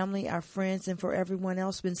our family, our friends, and for everyone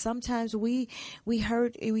else. But sometimes we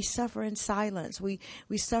hurt, we suffer in silence. We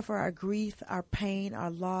suffer our grief, our pain, our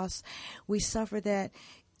loss. We suffer that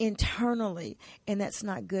internally, and that's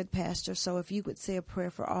not good, Pastor. So if you would say a prayer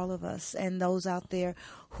for all of us and those out there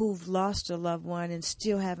who've lost a loved one and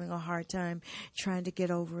still having a hard time trying to get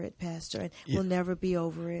over it, Pastor, and we'll never be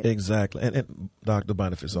over it. Exactly. And Dr.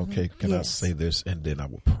 Bond, if it's okay, can I say this, and then I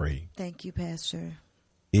will pray? Thank you, Pastor.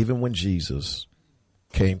 Even when Jesus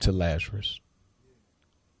came to Lazarus,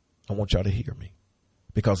 I want y'all to hear me.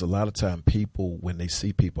 Because a lot of time people, when they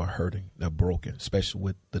see people are hurting, they're broken, especially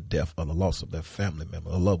with the death or the loss of their family member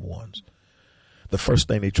or loved ones. The first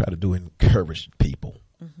thing they try to do is encourage people.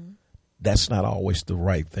 Mm-hmm. That's not always the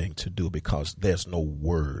right thing to do, because there's no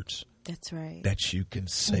words. That's right. That you can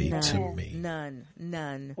say to me.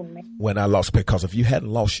 None. When I lost, because if you hadn't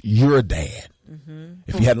lost your dad,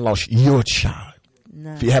 if you hadn't lost your child,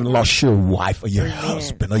 if you haven't lost your wife or your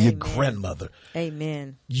husband or your grandmother,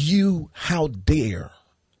 you, how dare.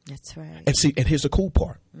 That's right. And see, and here's the cool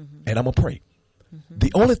part, and I'm going to pray.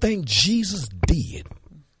 The only thing Jesus did,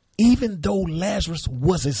 even though Lazarus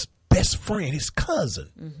was his best friend, his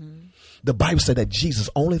cousin, the Bible said that Jesus'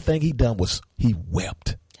 only thing he done was he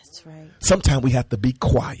wept. That's right. Sometimes we have to be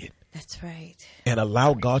quiet. That's right. And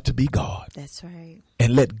allow God to be God. That's right.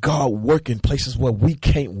 And let God work in places where we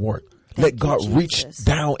can't work. Let God reach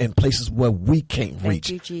down in places where we can't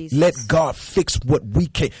reach. Let God fix what we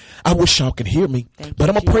can't. I wish y'all could hear me, but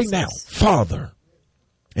I'm going to pray now. Father,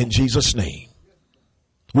 in Jesus' name,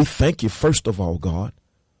 we thank you, first of all, God,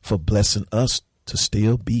 for blessing us to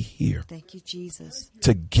still be here. Thank you, Jesus.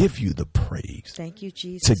 To give you the praise. Thank you,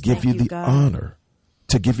 Jesus. To give you the honor.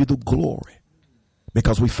 To give you the glory.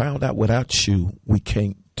 Because we found out without you, we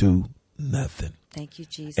can't do nothing. Thank you,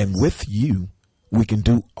 Jesus. And with you, we can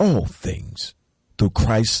do all things through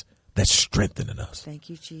Christ that's strengthening us. Thank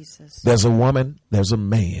you, Jesus. There's a woman, there's a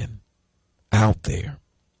man out there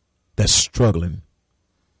that's struggling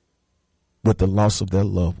with the loss of their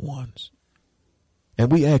loved ones.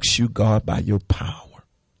 And we ask you, God, by your power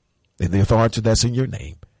and the authority that's in your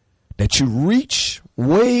name, that you reach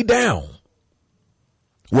way down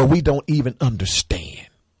where we don't even understand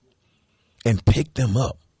and pick them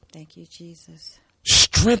up. Thank you, Jesus.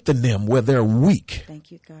 Strengthen them where they're weak.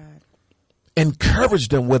 Thank you, God. Encourage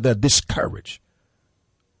them where they're discouraged.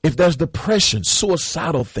 If there's depression,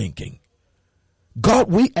 suicidal thinking,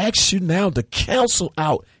 God, we ask you now to cancel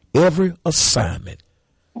out every assignment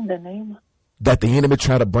in the name that the enemy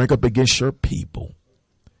try to bring up against your people,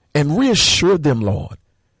 and reassure them, Lord,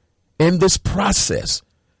 in this process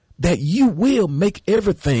that you will make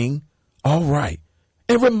everything all right.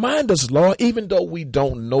 And remind us, Lord, even though we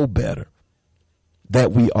don't know better,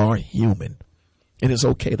 that we are human, and it's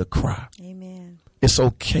okay to cry. Amen. It's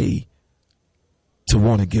okay to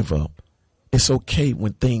want to give up. It's okay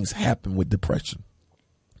when things happen with depression,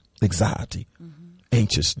 anxiety,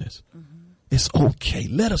 anxiousness. It's okay.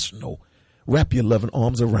 Let us know. Wrap your loving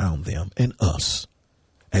arms around them and us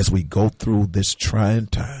as we go through this trying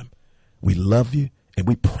time. We love you and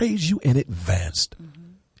we praise you in advance.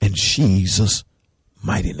 In Jesus'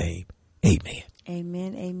 mighty name, amen.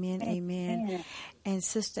 Amen, amen, amen. And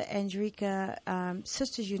Sister Andrika,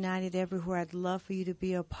 Sisters United Everywhere, I'd love for you to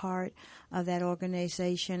be a part of that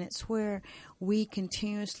organization. It's where we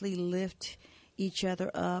continuously lift each other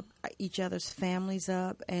up, each other's families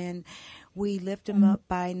up, and we lift them up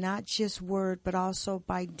by not just word, but also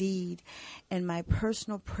by deed. And my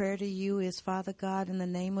personal prayer to you is, Father God, in the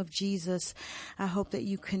name of Jesus, I hope that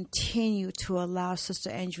you continue to allow Sister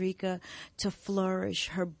Andrika to flourish,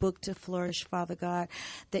 her book to flourish, Father God,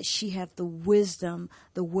 that she have the wisdom,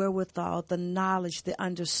 the wherewithal, the knowledge, the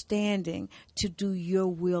understanding to do your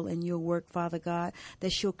will and your work, Father God,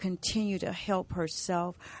 that she'll continue to help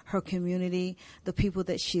herself, her community, the people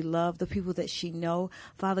that she loves, the people that she know,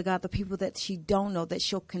 Father God, the people that she don't know, that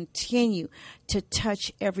she'll continue to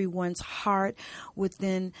touch everyone's heart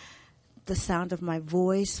within the sound of my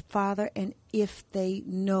voice, Father. And if they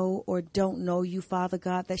know or don't know you, Father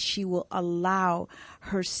God, that she will allow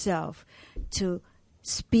herself to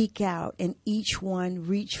speak out, and each one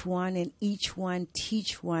reach one, and each one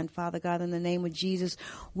teach one, Father God. In the name of Jesus,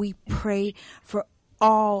 we pray for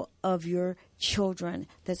all of your children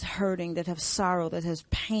that's hurting, that have sorrow, that has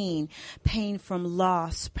pain from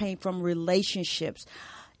loss, pain from relationships,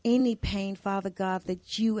 any pain, Father God,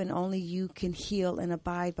 that you and only you can heal and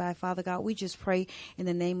abide by, Father God. We just pray in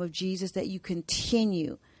the name of Jesus that you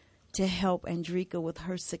continue to help Andrika with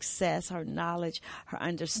her success, her knowledge, her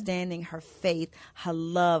understanding, her faith, her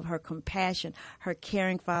love, her compassion, her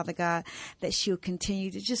caring, Father God, that she'll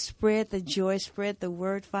continue to just spread the joy, spread the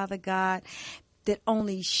word, Father God, that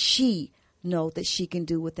only she know that she can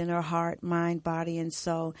do within her heart, mind, body, and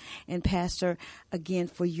soul. And Pastor, again,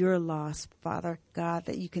 for your loss, Father God,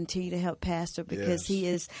 that you continue to help Pastor, because he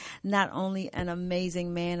is not only an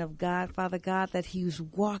amazing man of God, Father God, that he's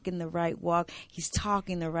walking the right walk, he's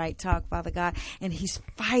talking the right talk, Father God, and he's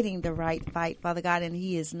fighting the right fight, Father God, and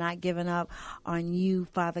he is not giving up on you,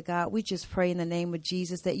 Father God. We just pray in the name of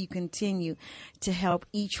Jesus that you continue to help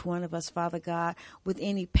each one of us, Father God, with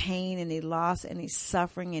any pain, any loss, any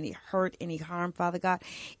suffering, any hurt, any harm, Father God,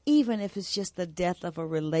 even if it's just the death of a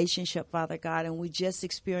relationship, Father God, and we just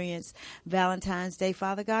experienced Valentine's Day,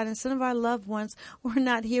 Father God, and some of our loved ones were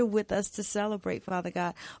not here with us to celebrate, Father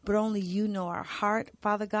God, but only you know our heart,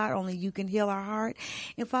 Father God, only you can heal our heart.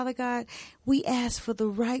 And Father God, we ask for the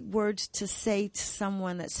right words to say to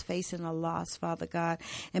someone that's facing a loss, Father God.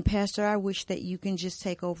 And Pastor, I wish that you can just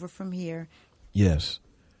take over from here. Yes.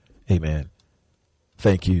 Amen.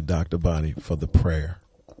 Thank you, Dr. Bonnie, for the prayer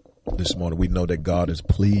this morning. We know that God is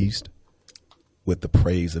pleased with the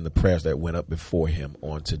praise and the prayers that went up before him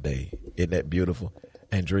on today. Isn't that beautiful?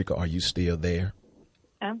 Andrika, are you still there?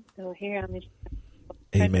 I'm still here.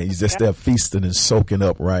 Amen. You're just there feasting and soaking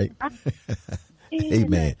up, right?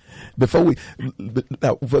 Amen. Before we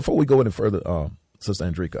go any further, Sister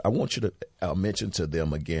Andrika, I want you to mention to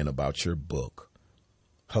them again about your book.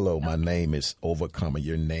 Hello, my name is Overcomer,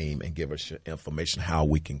 your name, and give us your information, how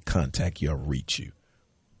we can contact you or reach you.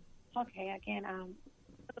 Okay, again,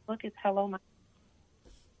 the book is Hello.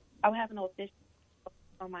 I will have an official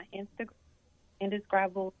on my Instagram,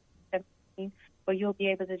 Indescribable 17, where you'll be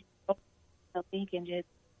able to go to the link and just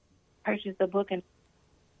purchase the book and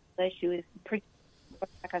bless you. It's pretty,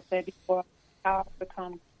 like I said before, how I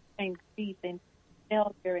overcome shame, grief, and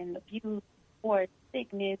failure, and abuse, or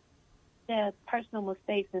sickness, death, personal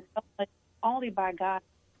mistakes, and so much, only by God's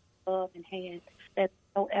love and hand. That's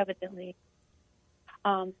so evidently.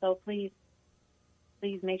 So please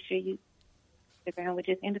make sure you Instagram, which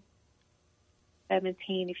is Indescribable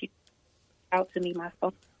 17. If you out to me, my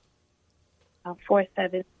phone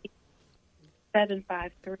 476-753-55.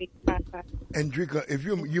 Andrika, if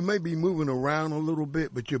you may be moving around a little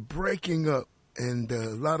bit, but you're breaking up, and a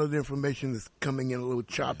lot of the information is coming in a little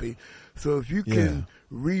choppy. So if you can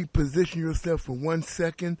reposition yourself for 1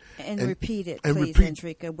 second and repeat it, please,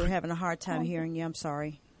 Andrika. We're having a hard time hearing you. I'm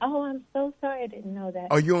sorry. Oh, I'm so sorry. I didn't know that.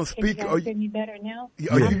 Are you on speaker? Can you guys hear me better now?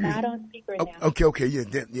 Yeah. I'm not on speaker now. Okay, yeah.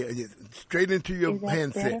 Straight into your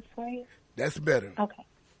handset. Is that better for you? That's better.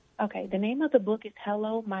 Okay. The name of the book is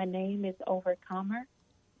Hello, My Name is Overcomer.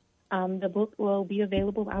 The book will be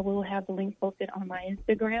available. I will have the link posted on my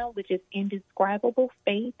Instagram, which is Indescribable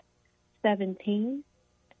Faith 17.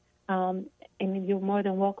 And you're more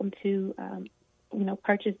than welcome to,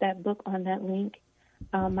 purchase that book on that link.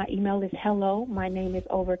 My email is hello, my name is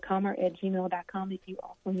overcomer @gmail.com if you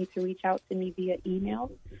also need to reach out to me via email.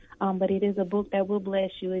 But it is a book that will bless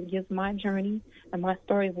you. It gives my journey and my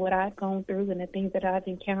story of what I've gone through and the things that I've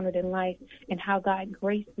encountered in life and how God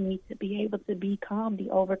graced me to be able to become the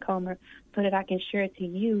overcomer so that I can share it to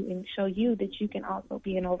you and show you that you can also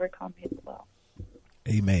be an overcomer as well.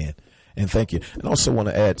 Amen. And thank you. And I also want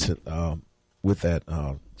to add to with that,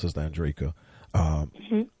 Sister Andrika,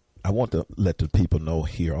 I want to let the people know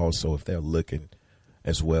here also, if they're looking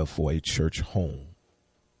as well for a church home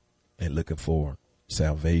and looking for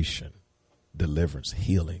salvation, deliverance,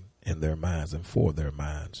 healing in their minds and for their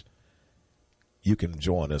minds, you can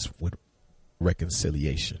join us with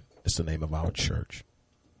Reconciliation. It's the name of our church,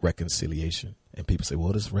 Reconciliation. And people say,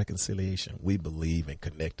 what is reconciliation? We believe in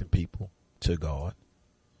connecting people to God.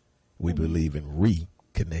 We believe in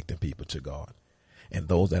reconnecting people to God. And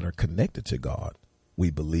those that are connected to God, we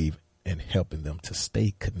believe in helping them to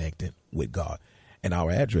stay connected with God. And our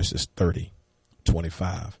address is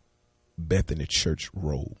 3025 Bethany Church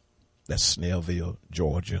Road. That's Snellville,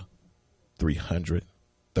 Georgia,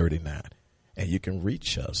 339. And you can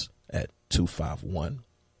reach us at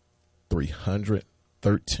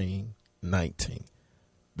 251-300-1319.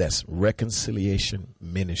 That's Reconciliation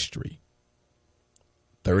Ministry,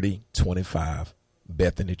 3025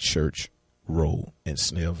 Bethany Church Road in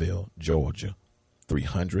Snellville, Georgia,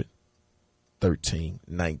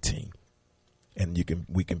 300-1319. And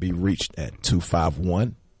we can be reached at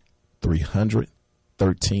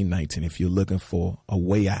 251-300-1319 if you're looking for a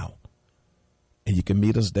way out. And you can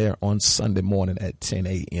meet us there on Sunday morning at 10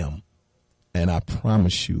 a.m. And I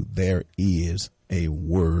promise you, there is a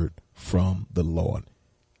word from the Lord.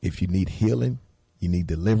 If you need healing, you need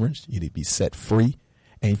deliverance, you need to be set free.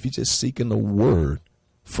 And if you're just seeking the word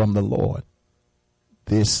from the Lord,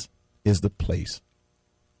 this is the place.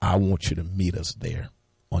 I want you to meet us there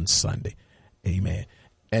on Sunday. Amen.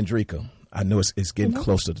 Andrika, I know it's getting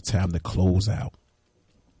close to the time to close out,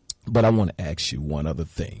 but I want to ask you one other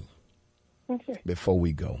thing before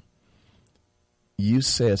we go. You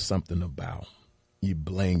said something about you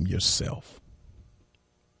blame yourself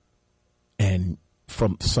and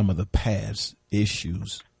from some of the past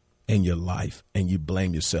issues in your life, and you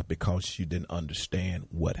blame yourself because you didn't understand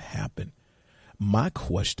what happened. My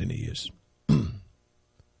question is,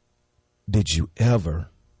 did you ever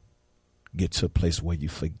get to a place where you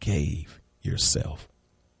forgave yourself?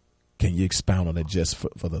 Can you expound on it just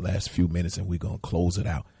for the last few minutes, and we're going to close it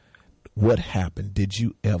out? What happened? Did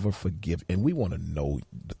you ever forgive? And we want to know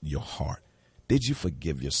your heart. Did you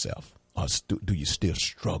forgive yourself? Or do you still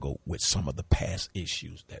struggle with some of the past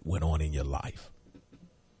issues that went on in your life?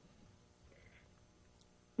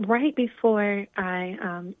 Right before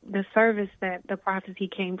the service that the prophecy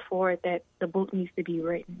came forward that the book needs to be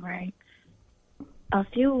written, right? A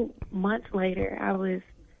few months later, I was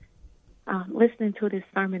listening to this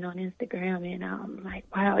sermon on Instagram, and I'm like,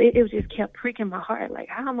 wow, it just kept pricking my heart. Like,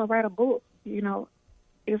 how am I gonna write a book? You know,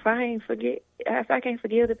 if I can't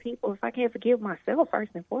forgive the people, if I can't forgive myself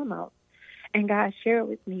first and foremost. And God shared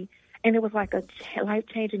with me, and it was like a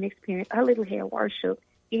life-changing experience. I literally had worship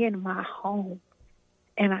in my home,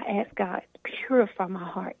 and I asked God, purify my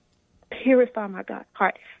heart, purify my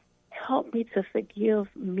heart. Help me to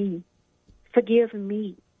forgive me. Forgive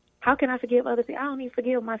me. How can I forgive others? I don't even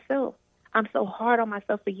forgive myself. I'm so hard on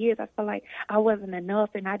myself for years. I felt like I wasn't enough,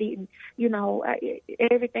 and I didn't,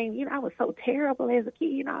 everything, I was so terrible as a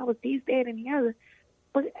kid. I was this, that, and the other.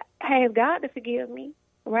 But I asked God to forgive me,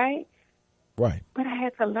 right? Right. But I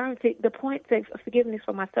had to learn the point of forgiveness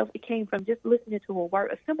for myself. It came from just listening to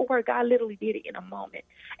a simple word. God literally did it in a moment.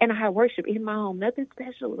 And I had worship in my home. Nothing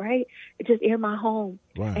special, right? It's just in my home.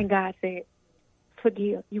 Right. And God said,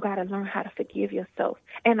 forgive. You got to learn how to forgive yourself.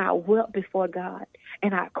 And I wept before God.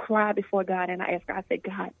 And I cried before God. And I asked God, I said,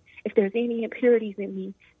 God, if there's any impurities in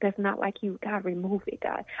me that's not like you, God, remove it,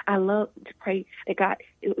 God. I love to pray that God,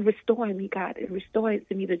 restore me, God. Restore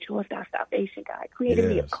to me the joy of thy salvation, God. Create in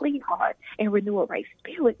me a clean heart and renew a right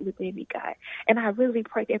spirit within me, God. And I really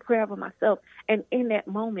prayed that prayer for myself. And in that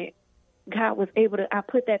moment, God was able to, I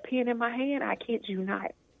put that pen in my hand, I kid you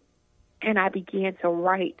not, and I began to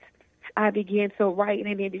write. And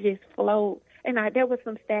then it just flowed. And there was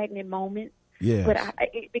some stagnant moments. Yes. But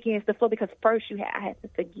it begins to flow because first I had to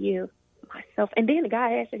forgive myself. And then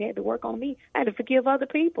God actually had to work on me. I had to forgive other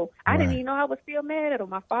people. I didn't even know I was still mad at him.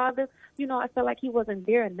 My father, I felt like he wasn't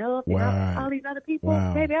there enough. Wow. All these other people,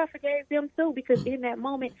 maybe I forgave them too, because in that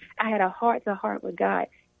moment I had a heart-to-heart with God.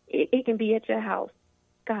 It can be at your house.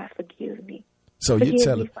 God, forgive me. So forgive you're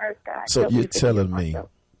telling me first, God. So you're telling me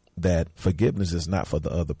myself. that forgiveness is not for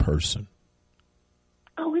the other person.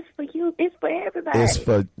 Oh, it's for you. It's for everybody. It's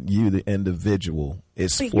for you, the individual.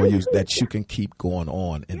 It's for you that you can keep going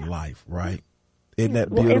on in life, right? Isn't that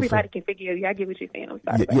beautiful? Well, everybody can forgive you. I get what you're saying. I'm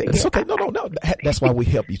sorry. Yeah, it's okay. No. That's why we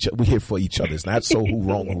help each other. We're here for each other. It's not so who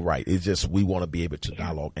wrong, who right. It's just we want to be able to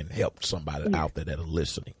dialogue and help somebody out there that are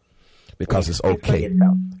listening, because it's okay.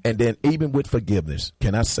 And then even with forgiveness,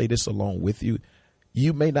 can I say this along with you?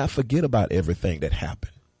 You may not forget about everything that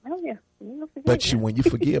happened. Oh, yeah. But when you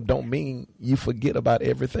forgive, don't mean you forget about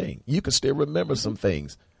everything. You can still remember some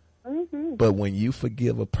things. Mm-hmm. But when you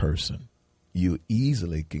forgive a person, you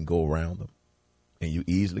easily can go around them, and you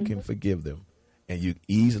easily can forgive them, and you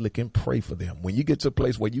easily can pray for them. When you get to a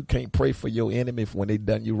place where you can't pray for your enemy when they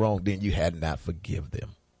done you wrong, then you had not forgave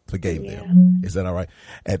them. Is that all right?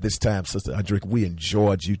 At this time, Sister Andrika, we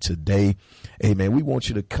enjoyed you today. Amen. We want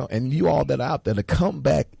you to come, and you all that are out there, to come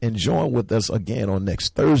back and join with us again on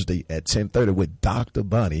next Thursday at 10:30 with Dr.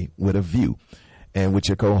 Bunny with a View, and with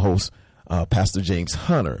your co-host, Pastor James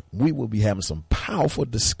Hunter. We will be having some powerful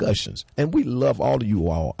discussions, and we love all of you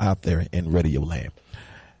all out there in Radio Land.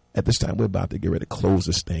 At this time, we're about to get ready to close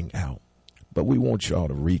this thing out, but we want y'all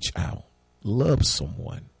to reach out, love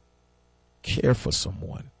someone, care for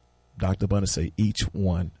someone. Dr. Bunny say, each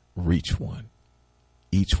one reach one,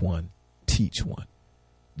 each one teach one.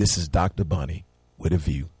 This is Dr. Bunny with a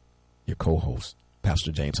View, your co-host,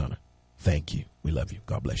 Pastor James Hunter. Thank you. We love you.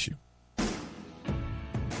 God bless you.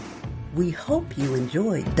 We hope you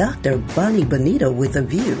enjoyed Dr. Bonnie Bonita with a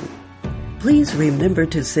View. Please remember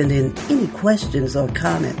to send in any questions or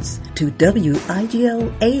comments to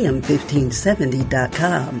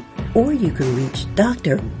WIGOAM1570.com, or you can reach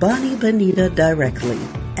Dr. Bonnie Bonita directly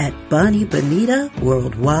at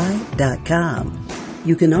BonnieBonitaWorldwide.com.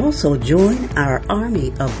 You can also join our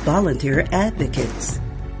army of volunteer advocates.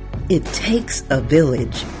 It takes a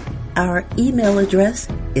village. Our email address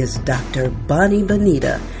is Dr. Bonnie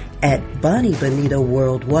Bonita at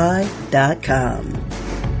BonnieBonitaWorldwide.com.